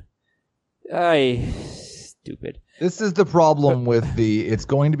Zimmerman. Stupid. This is the problem with it's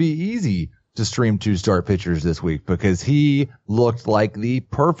going to be easy to stream 2-start pitchers this week because he looked like the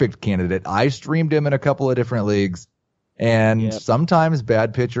perfect candidate. I streamed him in a couple of different leagues, and sometimes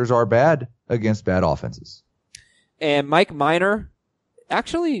bad pitchers are bad against bad offenses. And Mike Minor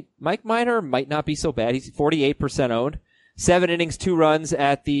might not be so bad. He's 48% owned. 7 innings, 2 runs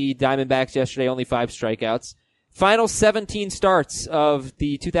at the Diamondbacks yesterday, only 5 strikeouts. Final 17 starts of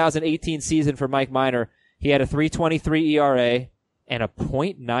the 2018 season for Mike Minor. He had a 3.23 ERA and a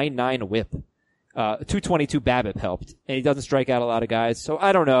 .99 whip. 2.22 BABIP helped. And he doesn't strike out a lot of guys. So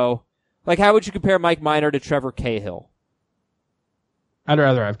I don't know. Like, how would you compare Mike Minor to Trevor Cahill? I'd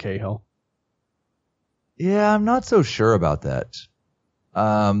rather have Cahill. Yeah, I'm not so sure about that.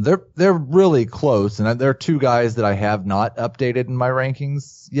 They're really close, and there are 2 guys that I have not updated in my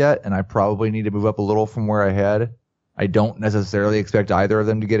rankings yet, and I probably need to move up a little from where I had. I don't necessarily expect either of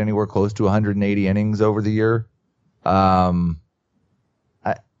them to get anywhere close to 180 innings over the year. I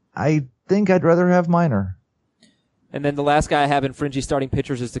think I'd rather have Minor. And then the last guy I have in fringy starting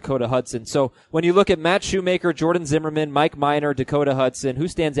pitchers is Dakota Hudson. So when you look at Matt Shoemaker, Jordan Zimmerman, Mike Minor, Dakota Hudson, who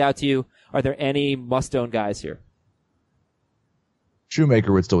stands out to you? Are there any must-own guys here?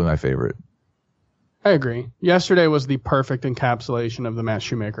 Shoemaker would still be my favorite. I agree. Yesterday was the perfect encapsulation of the Matt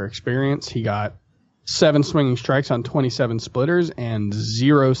Shoemaker experience. He got 7 swinging strikes on 27 splitters and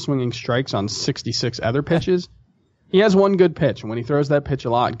 0 swinging strikes on 66 other pitches. He has one good pitch, and when he throws that pitch a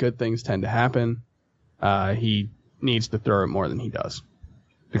lot, good things tend to happen. He needs to throw it more than he does.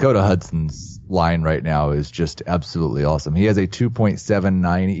 Dakota Hudson's line right now is just absolutely awesome. He has a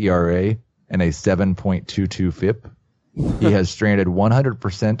 2.79 ERA and a 7.22 FIP. He has stranded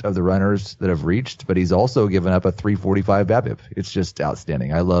 100% of the runners that have reached, but he's also given up a 3.45 BABIP. It's just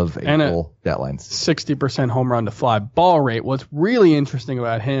outstanding. I love April stat lines. 60% home run to fly ball rate. What's really interesting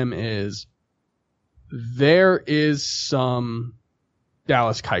about him is there is some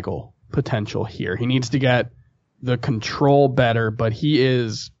Dallas Keuchel potential here. He needs to get the control better, but he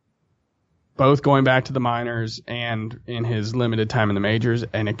is, both going back to the minors and in his limited time in the majors,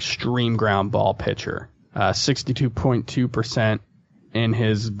 an extreme ground ball pitcher. 62.2% in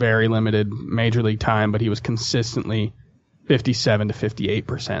his very limited major league time, but he was consistently 57 to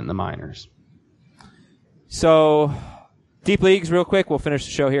 58% in the minors. So, deep leagues real quick. We'll finish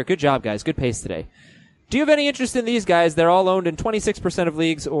the show here. Good job, guys. Good pace today. Do you have any interest in these guys? They're all owned in 26% of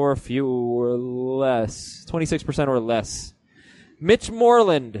leagues or few or less. 26% or less. Mitch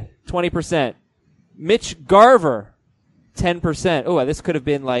Moreland, 20%. Mitch Garver, 10%. Oh, this could have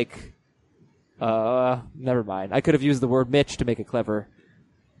been like, never mind. I could have used the word Mitch to make it clever.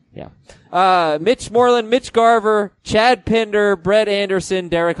 Yeah. Mitch Moreland, Mitch Garver, Chad Pinder, Brett Anderson,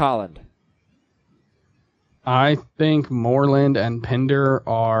 Derek Holland. I think Moreland and Pinder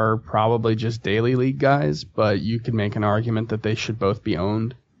are probably just daily league guys, but you could make an argument that they should both be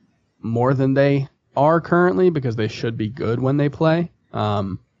owned more than they are currently because they should be good when they play.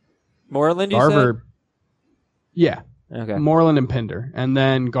 Moreland, you Garver, said? Yeah. Okay. Moreland and Pinder. And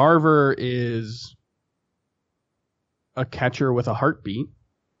then Garver is a catcher with a heartbeat.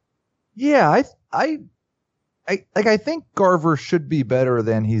 Yeah, I think Garver should be better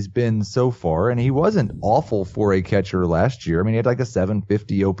than he's been so far, and he wasn't awful for a catcher last year. I mean, he had like a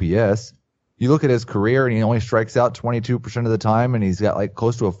 750 OPS. You look at his career, and he only strikes out 22% of the time, and he's got like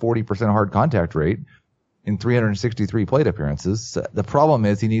close to a 40% hard contact rate in 363 plate appearances. The problem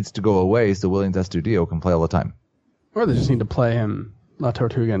is he needs to go away so Williams Astudillo can play all the time. Or they just need to play him La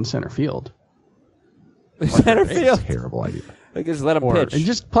Tortuga in center field. Center field? Terrible idea. Like, just let him Or pitch. and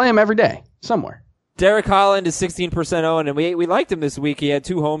just play him every day, somewhere. Derek Holland is 16% owned, and we liked him this week. He had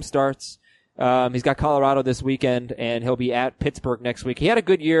 2 home starts. He's got Colorado this weekend, and he'll be at Pittsburgh next week. He had a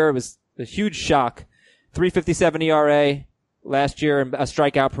good year. It was a huge shock. 3.57 ERA last year, and a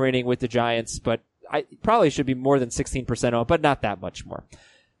strikeout per inning with the Giants, but I probably should be more than 16% owned, but not that much more.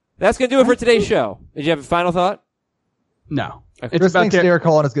 That's going to do it for today's show. Did you have a final thought? No. Okay. Chris thinks Derek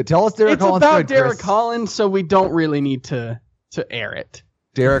Holland is good. Tell us Derek Holland's good, It's about Derek Chris. Holland, so we don't really need to air it.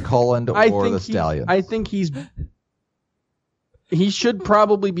 Derek Holland or the Stallions. I think he should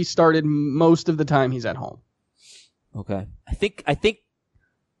probably be started most of the time he's at home. Okay. I think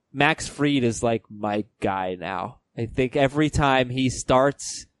Max Fried is like my guy now. I think every time he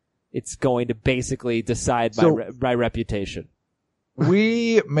starts, it's going to basically decide my reputation.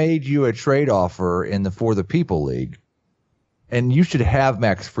 We made you a trade offer in the For the People League, and you should have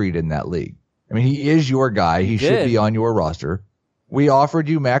Max Fried in that league. I mean, he is your guy. He should be on your roster. We offered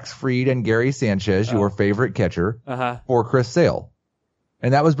you Max Fried and Gary Sanchez, your favorite catcher, for Chris Sale.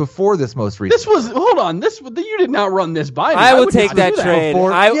 And that was before this most recent. You did not run this by me. I would take that trade.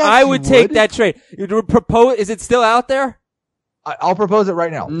 I would take that trade. You would propose, is it still out there? I'll propose it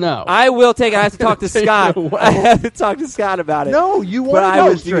right now. No. I will take it. I have to talk to Take Scott. it away. I have to talk to Scott about it. No, you But want I to go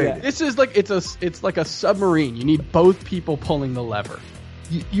would do straight. that. This is like it's like a submarine. You need both people pulling the lever.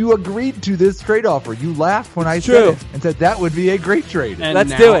 You agreed to this trade offer. You laughed when I True. said it and said that would be a great trade. And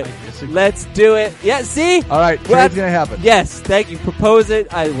Let's now do it. I disagree. Let's do it. Yeah, see? All right, Well, trade's going to happen. Yes, thank you. Propose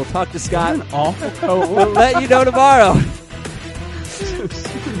it. I will talk to Scott. An awful We'll co-host. let you know tomorrow.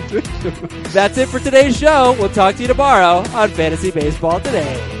 That's it for today's show. We'll talk to you tomorrow on Fantasy Baseball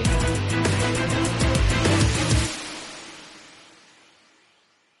Today.